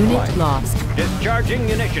in Unit flight. lost. Discharging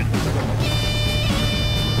munitions.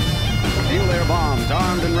 Fuel air bombs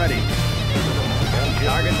armed and ready.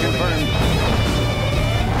 Target confirmed.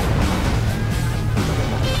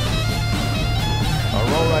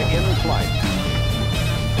 Aurora in flight.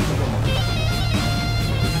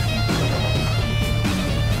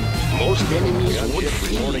 Most enemies would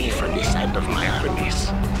flee from the sight of my armies.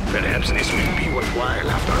 Perhaps this will be worthwhile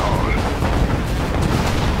after all.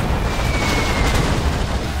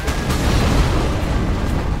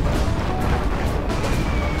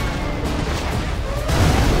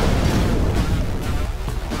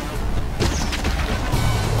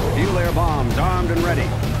 Fuel air bombs armed and ready.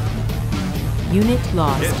 Unit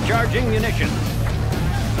lost. Discharging munitions.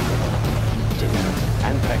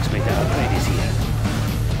 Anthrax made the upgrade is here.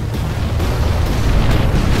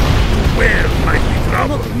 Where might be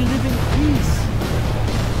trouble? Look, we live in peace.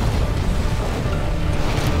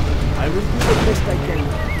 I will do the best I can.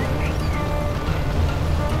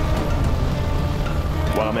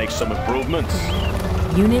 Want to make some improvements?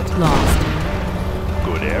 Unit lost.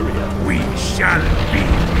 Good area. We shall be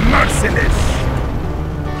merciless.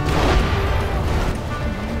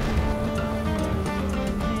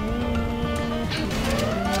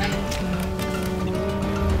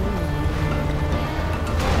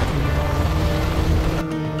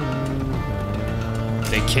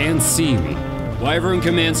 They can't see me. Wyvern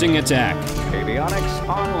commencing attack. Avionics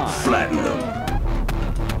online. Flatten them.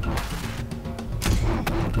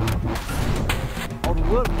 Our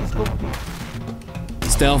work is complete.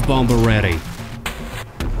 Stealth bomber ready.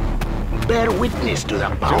 Bear witness to the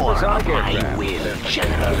power of Supersonic my aircraft. will,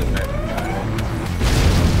 General.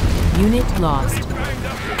 Unit lost.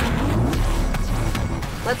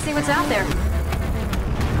 Let's see what's out there.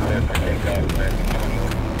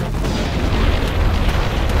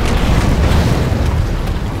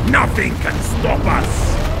 Nothing can stop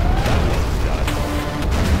us.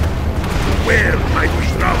 Where might we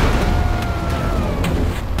travel?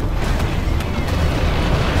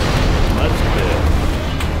 Let's build.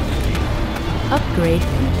 Upgrade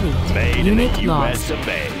complete. Made in Unit the lost. US of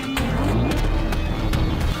A.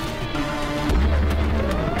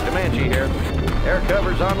 Comanche here. Air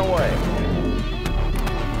cover's on the way.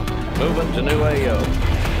 Moving to new AO.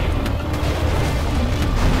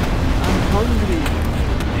 I'm hungry.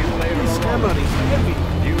 Fuel air This hammer Aurora. is heavy.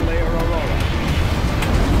 Fuel air Aurora.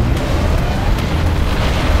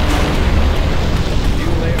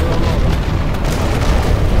 Fuel air Aurora.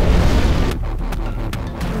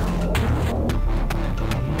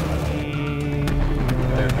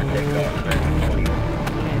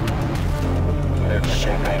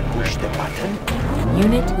 Shall I push the button?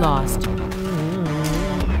 Unit lost.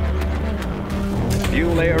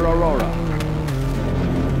 Fuel air Aurora.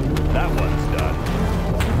 That one's done.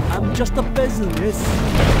 I'm just a peasant, yes.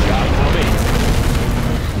 Job for me.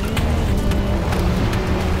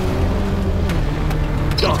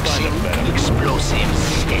 Toxic, explosive,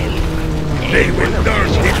 stealth. They will learn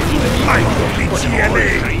this fight of the GLA.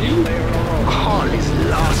 All is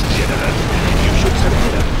lost, General. You should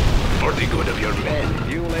surrender for the good of your men.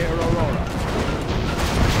 Fuel air Aurora.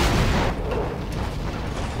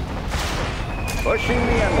 Pushing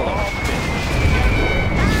the envelope.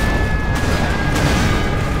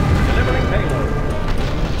 Delivering payload.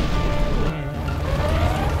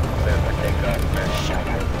 Shall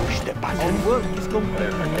I push the button? Our work is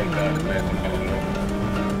complete.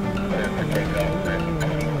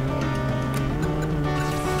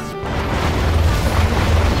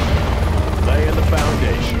 Laying the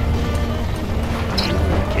foundation.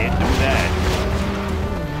 Can't do that.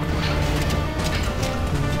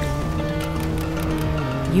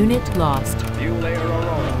 Unit lost. Fuel air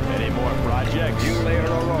Aurora. Any more projects? Fuel air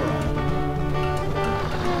Aurora.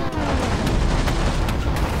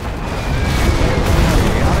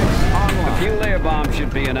 The fuel air bomb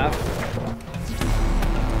should be enough.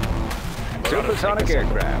 Supersonic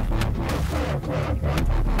aircraft.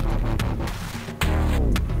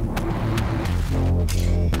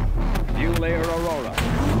 Fuel air Aurora.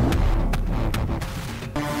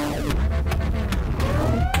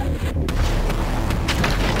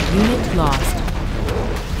 Unit lost.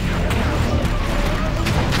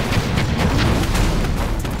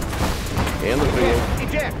 In the field.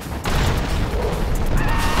 Eject.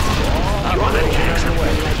 Attacks are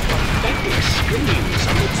like pathetic screams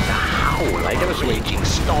amidst the howl of a raging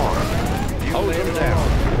storm. Hold him down.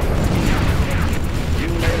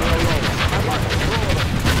 Fuel air Aurora.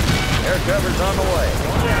 Air cover's on the way.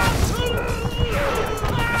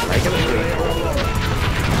 Making a sweep.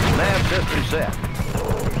 set.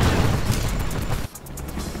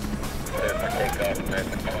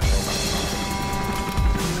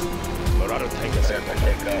 Dorado tanker set.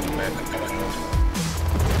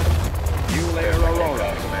 Fuel-air Aurora.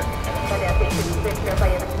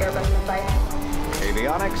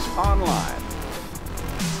 Avionics online.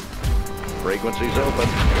 Frequencies open.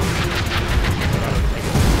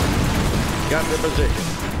 Got the position.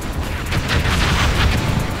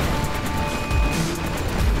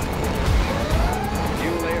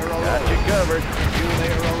 Fuel-air Aurora. Got you covered.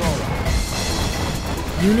 Fuel-air Aurora.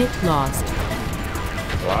 Unit lost.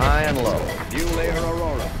 Flying low. Fuel-air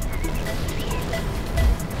Aurora.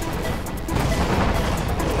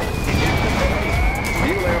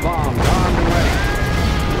 Fuel-air bombs armed and ready.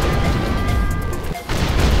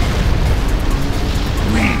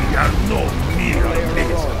 We are no mere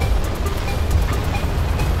beggars.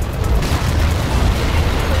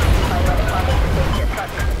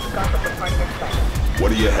 What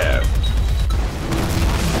do you have?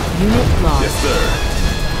 Unit lost. Yes, sir.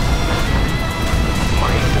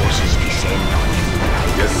 My forces descend on you.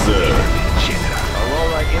 Yes, sir. General.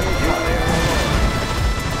 Aurora in. Fuel-air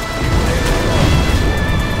Aurora.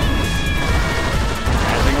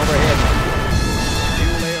 Passing overhead.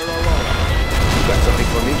 Fuel-air Aurora. You got something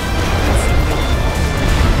for me?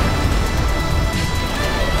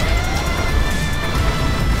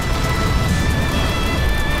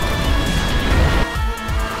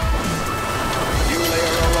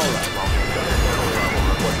 Fuel-air Aurora.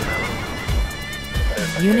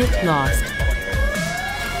 Unit lost.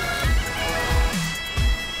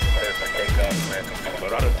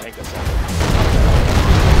 Dorado tanker set.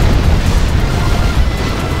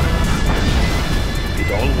 It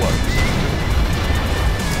all works.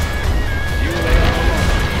 Fuel-air Aurora.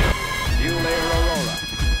 Fuel-air Aurora.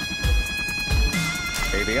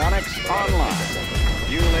 Avionics online.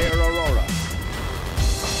 Fuel-air Aurora.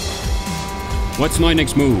 What's my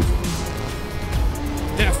next move?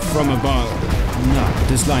 Death from above. No,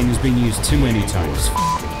 this line has been used too many times.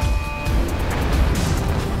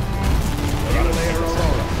 Fuel-air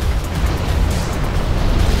Aurora.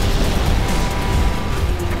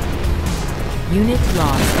 Unit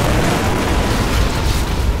lost.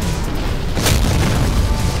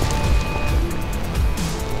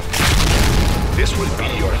 This will be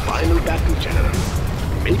your final battle, General.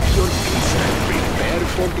 Make your peace and prepare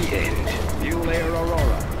for the end. Fuel-air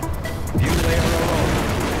Aurora. Fuel-air Aurora.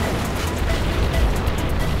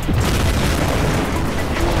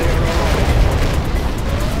 Fuel-air Aurora.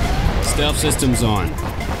 Stealth systems on.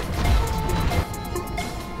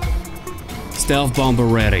 Stealth bomber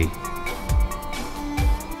ready.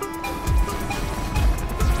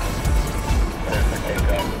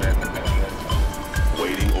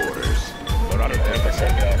 Waiting orders. Dorado tanker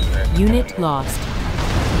set. Unit lost.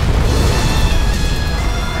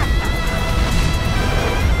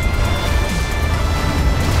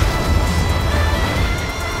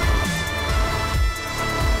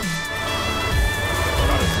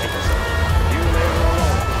 Dorado tanker set. Fuel-air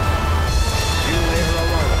Aurora. Fuel-air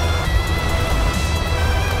Aurora.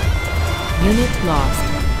 Unit lost.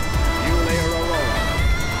 Fuel-air Aurora.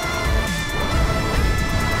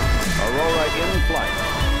 Aurora in flight.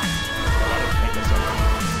 Dorado tanker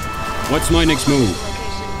set. What's my next move?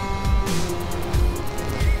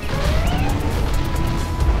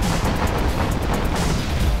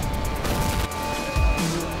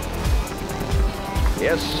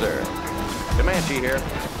 Yes, sir. Comanche here.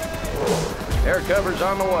 Air cover's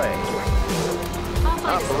on the way.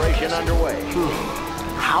 Operation underway.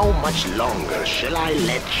 How much longer shall I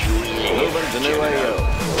let you live? Moving to new General? AO.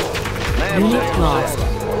 Nav Unit system lost.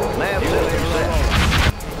 set. Nav system set.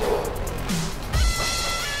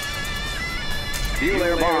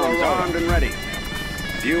 Fuel-air bombs armed and ready.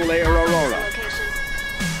 Fuel-air Aurora.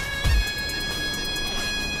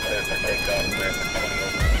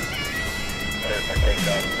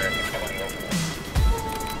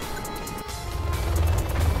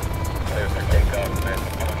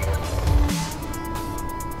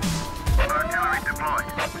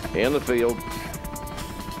 In the field.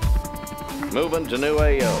 Moving to new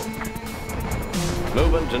AO.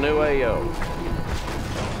 Moving to new AO.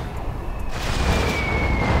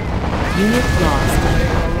 Unit lost.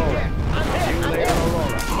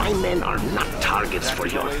 My men are not targets for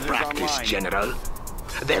your practice, General.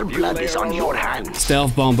 Their blood is on your hands.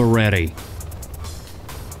 Stealth bomber ready.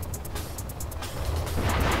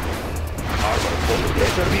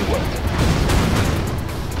 Better be worth it.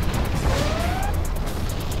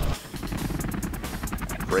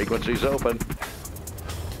 Frequencies open.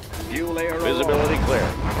 Fuel-air Visibility clear.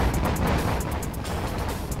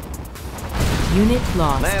 Unit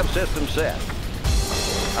lost. Nav system set.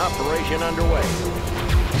 Operation underway.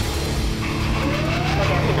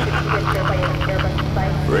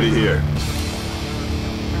 Ready here.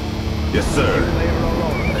 Yes,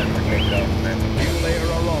 sir.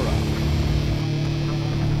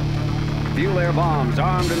 Fuel air bombs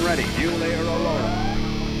armed and ready. Fuel air Aurora.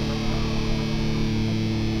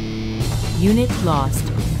 Unit lost.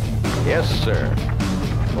 Yes, sir.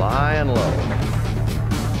 Flying low.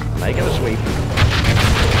 Making a sweep.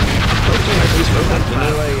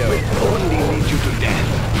 Will only lead you to death.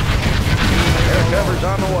 Air cover's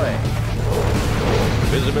on the way.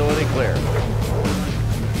 Visibility clear.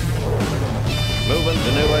 Moving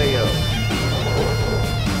to new AO.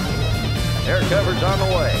 Air cover's on the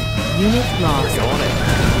way. Unit lost. Going in.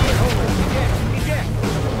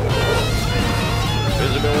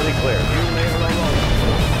 Visibility clear.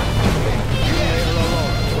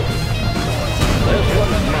 This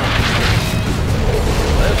one's mine.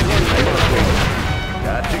 This one's mine.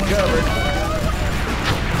 Got you covered.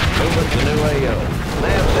 Moving to new AO.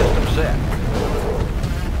 Nav system set.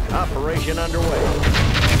 Operation underway.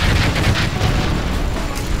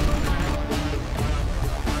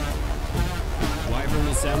 Wyvern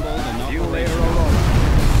assembled and Fuel air Aurora.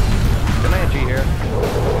 Comanche here.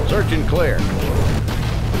 Search and clear.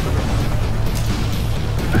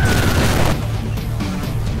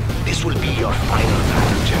 This will be your final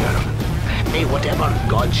battle, General. May whatever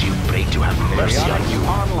gods you pray to have mercy on you,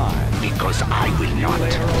 Online. because I will not.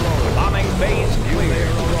 Bombing base clear.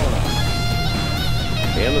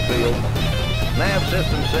 In the field. Nav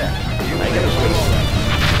system set. Making a sweep.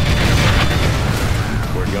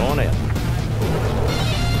 We're going in.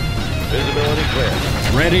 Visibility clear.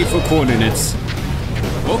 Ready for coordinates.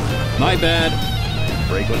 Oh, my bad.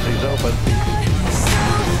 Frequencies open.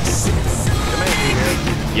 Comanche here.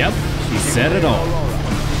 Yep, he said it all.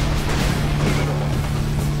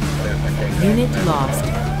 Unit lost.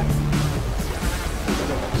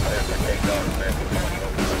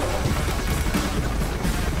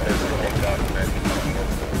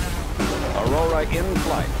 Aurora in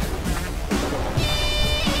flight.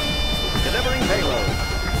 Delivering payload.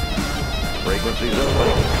 Frequencies open.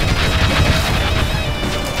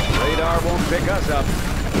 Radar won't pick us up.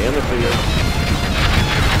 In the field.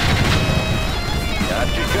 Got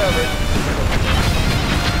you covered.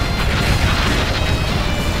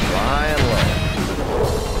 Flying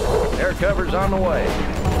low. Air cover's on the way.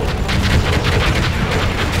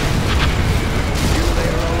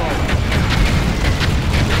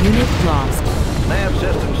 Unit lost. Nav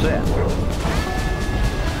system set.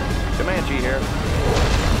 Comanche here.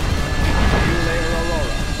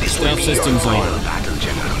 This will Stealth be your systems final on. battle,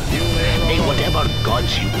 General. May whatever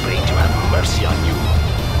gods you pray to have mercy on you,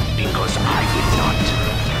 because I will not.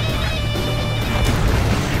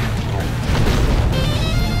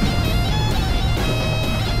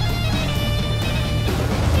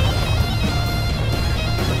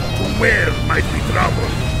 Where might be trouble?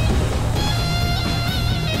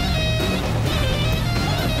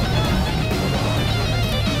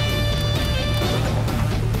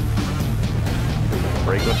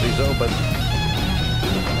 Frequencies open.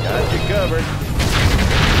 Got you covered.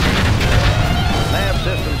 Nav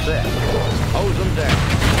system set. Hose them down.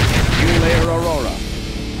 Fuel air Aurora.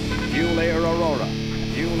 Fuel air Aurora.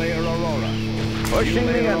 Fuel air Aurora. Pushing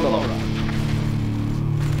the envelope.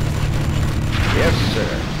 Yes,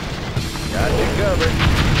 sir. Got you covered.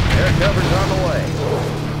 Air cover's on the way.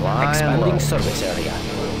 Flying Expanding low. service area.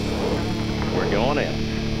 We're going in.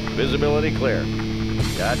 Visibility clear.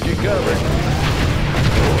 Got you covered.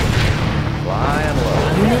 Flying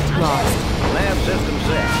low. Unit lost. Nav system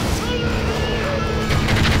set.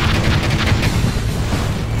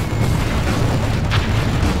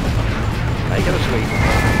 Making a sweep.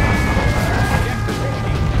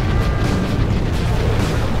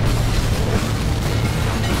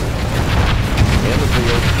 In the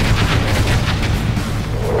field.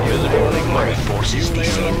 Visibility My clear. forces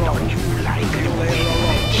descend on you like the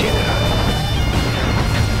wind, General.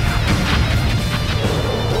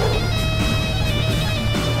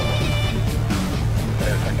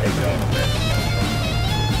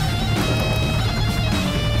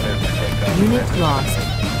 Unit lost.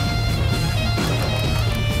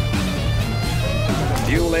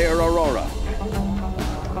 Fuel air Aurora.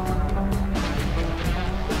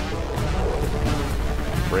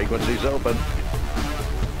 Frequencies open.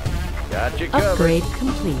 Got you covered. Upgrade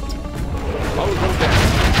complete. Hose them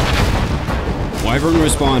down. Wyvern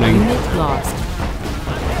responding. Unit lost.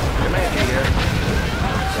 Comanche here.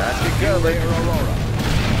 Got you covered.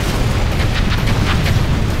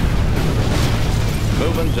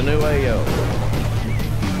 Moving to new AO.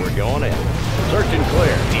 We're going in. Search and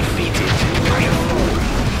clear. Defeated by a fool.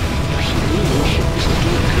 Humiliation is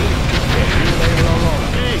too great to bear.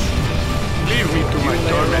 Please, leave me to my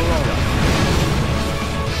torment.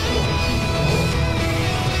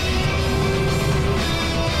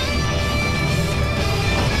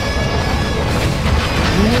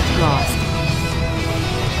 Unit lost.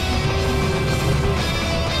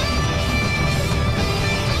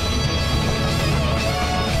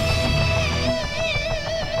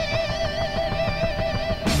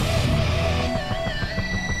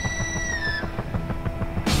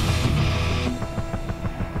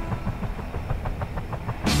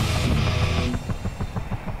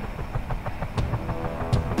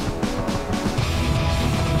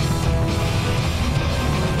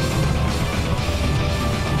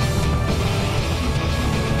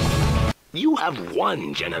 You have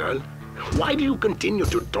won, General. Why do you continue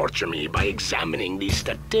to torture me by examining these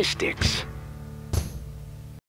statistics?